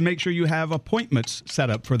check to make sure you have appointments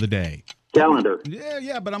set up for the day. Calendar.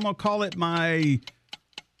 Yeah, but I'm going to call it my...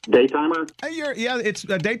 Daytimer. It's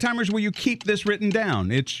daytimers where you keep this written down.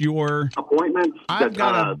 It's your... Appointments. I've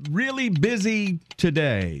got a really busy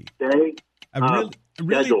today. Day. Schedule.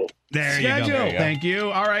 There you go. Schedule. Thank you.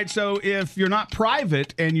 All right, so if you're not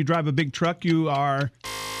private and you drive a big truck, you are...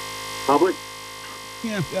 Public.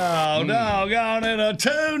 Yeah. Oh, doggone it. A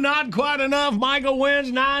 2, not quite enough. Michael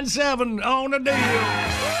wins 9-7 on the deal.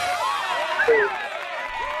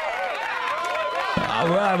 All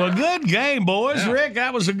right, well, good game, boys. Yeah. Rick,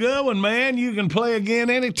 that was a good one, man. You can play again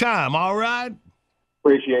anytime, all right?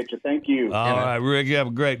 Appreciate you. Thank you. All right, Rick, you have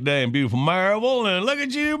a great day in beautiful Maryville. And look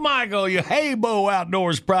at you, Michael, your Haybo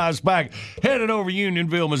Outdoors prize pack headed over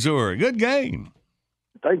Unionville, Missouri. Good game.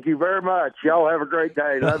 Thank you very much. Y'all have a great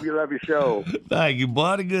day. Love your show. Thank you,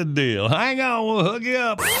 buddy. Good deal. Hang on, we'll hook you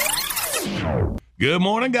up. Good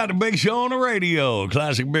morning. Got the big show on the radio.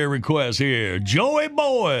 Classic beer request here. Joey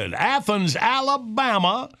Boyd, Athens,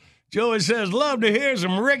 Alabama. Joey says, love to hear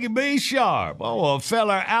some Ricky B. Sharp. Oh, a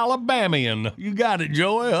feller Alabamian. You got it,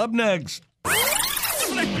 Joey. Up next.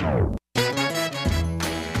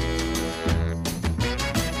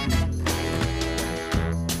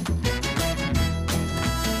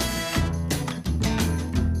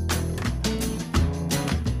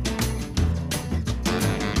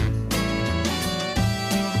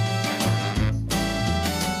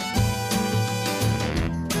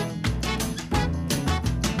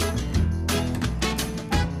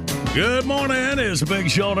 Good morning. It's a big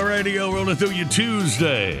show on the radio rolling through you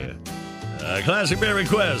Tuesday. Classic beer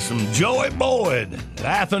request from Joey Boyd,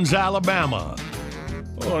 Athens, Alabama.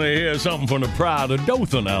 I want to hear something from the pride of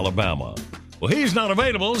Dothan, Alabama. Well, he's not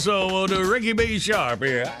available, so we'll do Ricky B. Sharp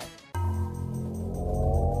here.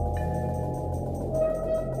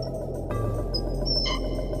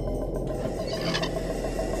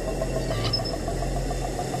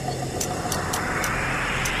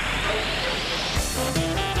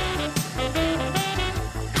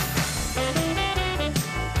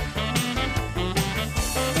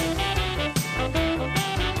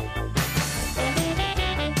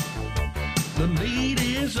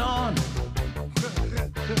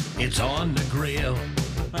 It's on the grill.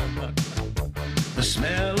 The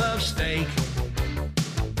smell of steak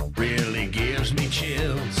really gives me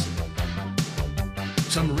chills.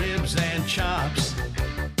 Some ribs and chops,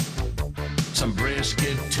 some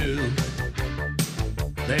brisket too.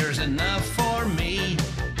 There's enough for me,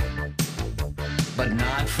 but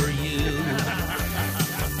not for you.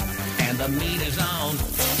 And the meat is on.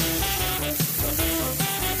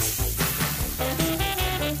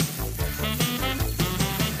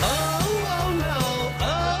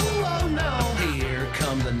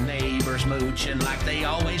 Mooching like they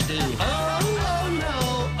always do. Oh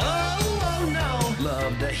no.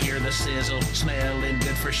 Love to hear the sizzle, smelling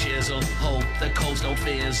good for shizzle. Hope the coals don't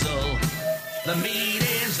fizzle. The meat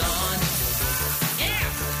is on. Yeah.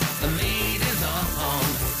 The meat is on.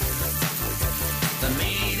 The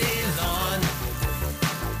meat is on.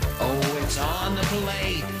 Oh, it's on the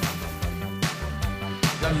plate.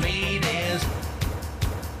 The meat is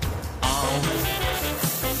on.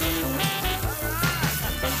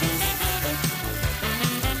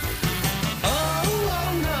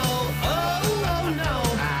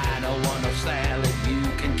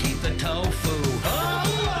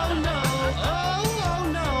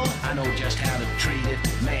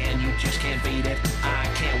 Can't beat it. I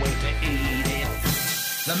can't wait to eat it.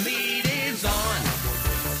 The meat is on.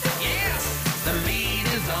 Yes, the meat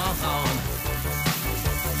is on.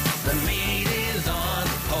 The meat is on.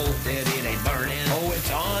 Hope that it ain't burning. Oh,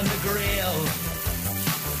 it's on the grill.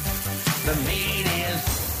 The meat is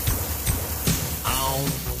on.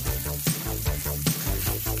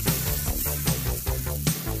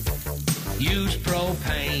 Use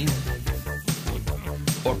propane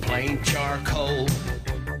or plain charcoal.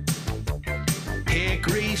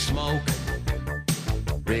 Hickory smoke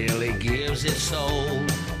really gives it soul.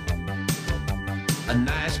 A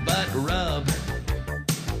nice butt rub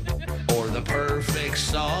or the perfect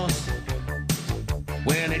sauce.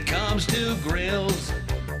 When it comes to grills,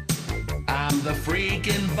 I'm the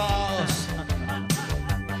freaking boss.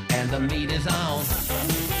 And the meat is on.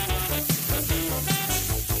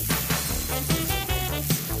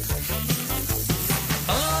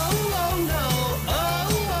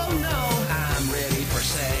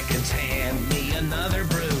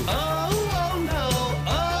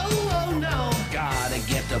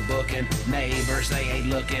 Neighbors, they ain't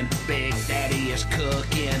looking. Big Daddy is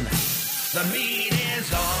cooking. The meat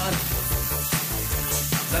is on.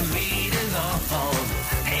 The meat is on.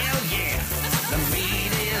 Hell yeah. The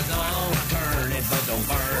meat is on. Turn it, but don't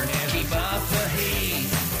burn it. Keep up the heat.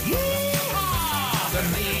 Yeehaw! The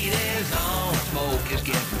meat is on. Smoke is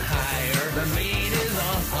getting higher. The meat is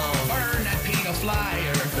on. Burn that Pino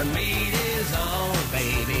Flyer. The meat is on.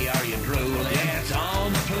 Baby, are you drooling? Yeah, it's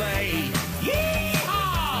on the plate. Yeehaw!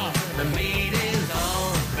 The meat is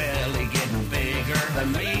on. Belly getting bigger. The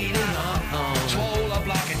meat is on. Swole up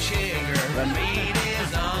like a chigger. The meat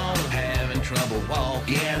is on. Having trouble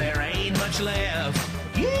walking. Yeah, there ain't much left.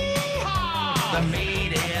 Yeehaw! The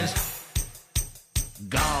meat is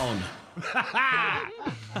gone.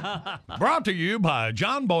 Brought to you by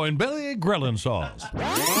John Boy and Billy Grilling Sauce.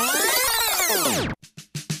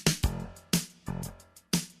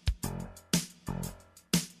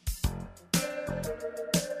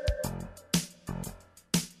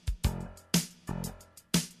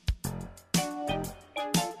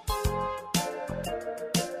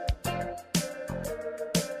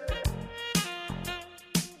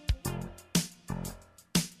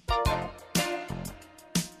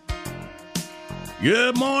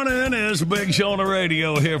 Good morning. It's a Big Show on the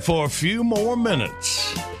radio here for a few more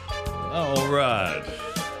minutes. All right.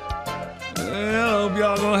 Well, hope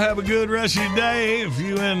y'all going to have a good rest of your day. If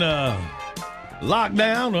you in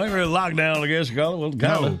lockdown, well, really lockdown, I guess you call it. Well,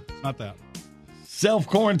 no, not that.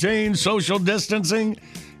 Self-quarantine, social distancing.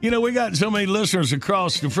 You know, we got so many listeners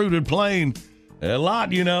across the fruited plain. A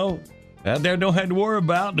lot, you know, out there don't have to worry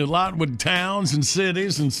about. A lot with towns and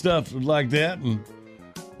cities and stuff like that.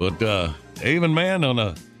 But even, man, on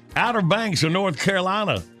the Outer Banks of North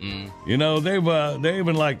Carolina, you know, they've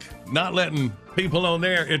been like not letting people on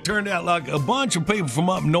there. It turned out like a bunch of people from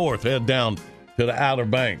up north head down to the Outer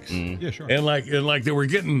Banks. Yeah, sure. And like they were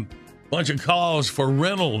getting a bunch of calls for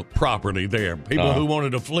rental property there. People who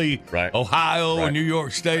wanted to flee Ohio or New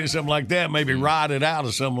York State or something like that, maybe ride it out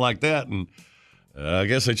or something like that. And I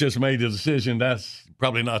guess they just made the decision that's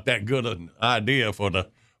probably not that good an idea for the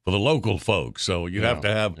local folks. So you have to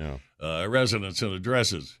have residence and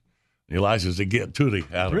addresses, the license to get to the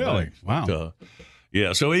Outer Banks. Wow. But,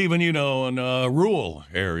 yeah, so even, you know, in rural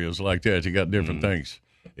areas like that, you got different things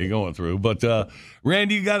you're going through. But,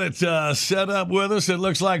 Randy, you got it set up with us. It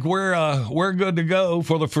looks like we're good to go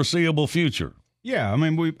for the foreseeable future. Yeah, I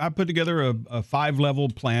mean, I put together a 5-level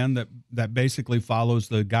plan that basically follows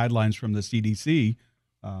the guidelines from the CDC.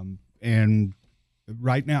 And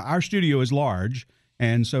right now, our studio is large,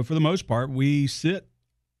 and so for the most part, we sit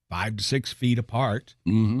 5 to 6 feet apart.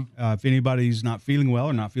 Mm-hmm. If anybody's not feeling well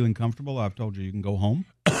or not feeling comfortable, I've told you can go home.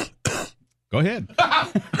 Go ahead. Wait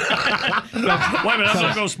a minute, I'm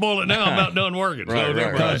not going to spoil it now. I'm not done working. Right.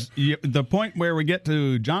 Because the point where we get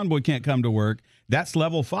to John Boy can't come to work, that's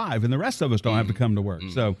level 5, and the rest of us don't have to come to work.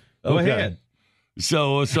 So go ahead.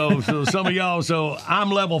 So some of y'all, so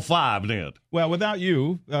I'm level 5 then. Well, without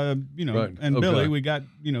you, and Billy, we got,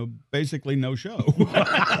 basically no show.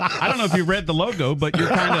 I don't know if you read the logo, but you're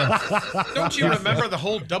kind of... Don't you remember the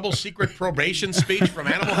whole double secret probation speech from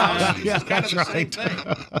Animal House? It's kind of the same thing.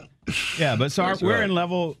 Yeah, but so we're in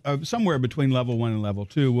level, somewhere between level 1 and level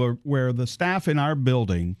 2, where the staff in our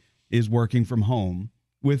building is working from home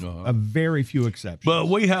with a very few exceptions. But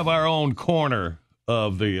we have our own corner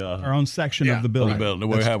of the our own section of the building.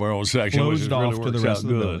 We have our own section, which closed off to the rest of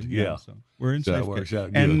the building. Yeah. So we're in safe. Works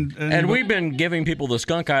out good. And we've been giving people the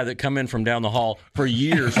skunk eye that come in from down the hall for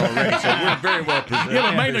years already, so we're very well presented. Yeah,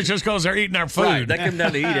 but mainly just because they're eating our food. Right, they come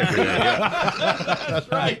down to eat every day. Yeah. That's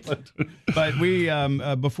right. But we,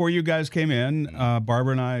 before you guys came in,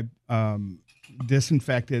 Barbara and I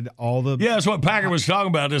disinfected all the... Yeah, that's what Packer was talking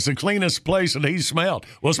about. It's the cleanest place that he's smelled.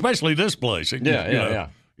 Well, especially this place. Yeah.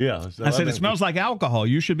 So I said, it smells like alcohol.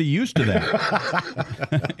 You should be used to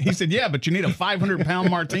that. He said, yeah, but you need a 500-pound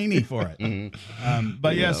martini for it. Mm-hmm.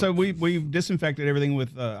 But so we've disinfected everything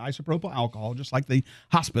with isopropyl alcohol, just like the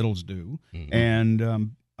hospitals do. Mm-hmm.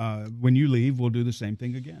 And when you leave, we'll do the same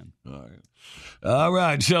thing again. All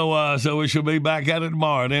right. So we shall be back at it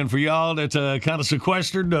tomorrow. And then for y'all that's kind of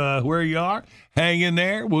sequestered where you are, hang in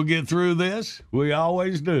there. We'll get through this. We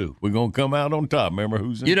always do. We're going to come out on top. Remember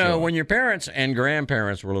who's in charge. When your parents and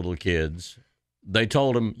grandparents were little kids, they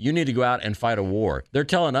told them, you need to go out and fight a war. They're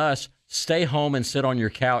telling us, stay home and sit on your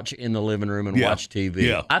couch in the living room and watch TV.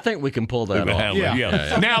 Yeah. I think we can pull that off.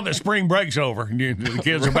 Yeah. Now that spring break's over, the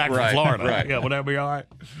kids are back from Florida. Right. Yeah, will that be all right?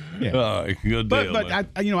 Yeah. All right, good deal. But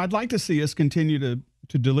I'd like to see us continue to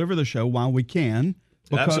deliver the show while we can,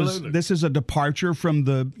 because Absolutely. This is a departure from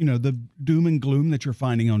the the doom and gloom that you're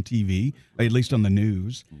finding on TV, at least on the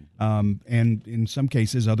news, and in some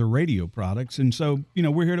cases other radio products. And so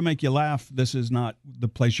we're here to make you laugh. This is not the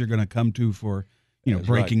place you're going to come to for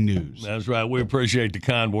breaking news. That's right. We appreciate the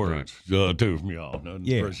kind words, too, from y'all.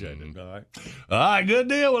 Appreciate it. All right, good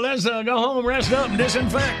deal. Well, let's go home, rest up, and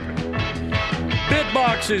disinfect.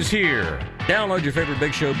 Bitbox is here. Download your favorite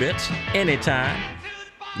Big Show bits anytime.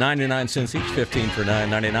 99 cents each, 15 for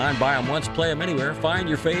 $9.99. Buy them once, play them anywhere. Find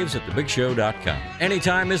your faves at thebigshow.com.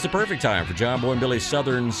 Anytime is the perfect time for John Boy and Billy's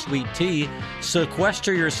Southern Sweet Tea.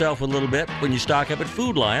 Sequester yourself a little bit when you stock up at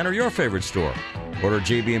Food Lion or your favorite store. Order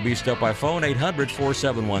GB&B Stuff by phone,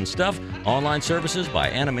 800-471-STUFF. Online services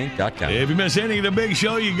by animink.com. If you miss any of the Big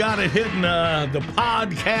Show, you got it hitting the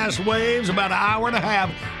podcast waves, about an hour and a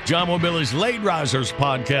half. John Boy and Billy's Late Risers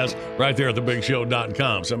podcast right there at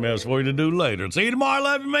thebigshow.com. Something else for you to do later. See you tomorrow.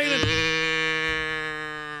 Love you, made it.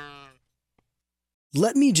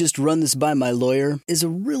 Let me just run this by my lawyer is a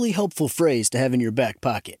really helpful phrase to have in your back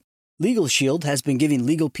pocket. Legal Shield has been giving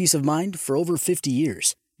legal peace of mind for over 50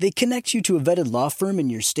 years. They connect you to a vetted law firm in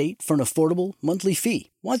your state for an affordable monthly fee.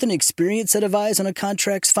 Want an experienced set of eyes on a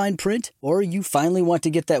contract's fine print? Or you finally want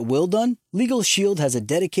to get that will done? Legal Shield has a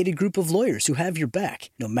dedicated group of lawyers who have your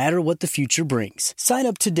back, no matter what the future brings. Sign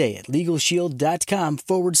up today at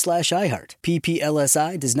LegalShield.com/iHeart.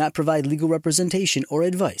 PPLSI does not provide legal representation or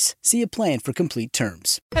advice. See a plan for complete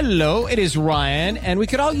terms. Hello, it is Ryan, and we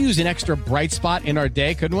could all use an extra bright spot in our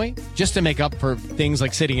day, couldn't we? Just to make up for things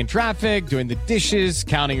like sitting in traffic, doing the dishes,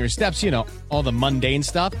 counting your steps, all the mundane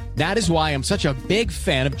stuff. That is why I'm such a big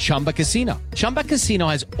fan of Chumba Casino. Chumba Casino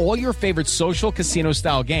has all your favorite social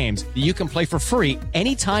casino-style games that you can play for free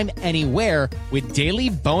anytime, anywhere with daily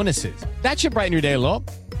bonuses. That should brighten your day a little.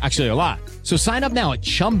 Actually, a lot. So sign up now at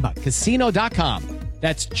ChumbaCasino.com.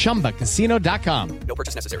 That's ChumbaCasino.com. No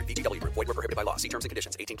purchase necessary. VGW Group. Void where prohibited by law. See terms and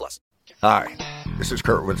conditions. 18+. Hi, this is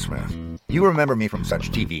Kurtwood Smith. You remember me from such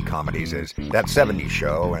TV comedies as That 70s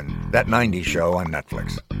Show and That 90s Show on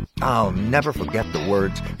Netflix. I'll never forget the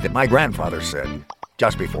words that my grandfather said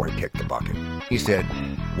just before he kicked the bucket. He said,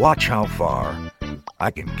 "Watch how far I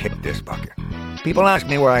can kick this bucket." People ask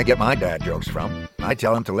me where I get my dad jokes from. I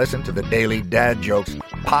tell them to listen to the Daily Dad Jokes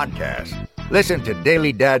podcast. Listen to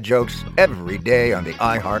Daily Dad Jokes every day on the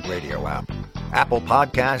iHeartRadio app, Apple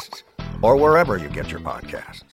Podcasts, or wherever you get your podcasts.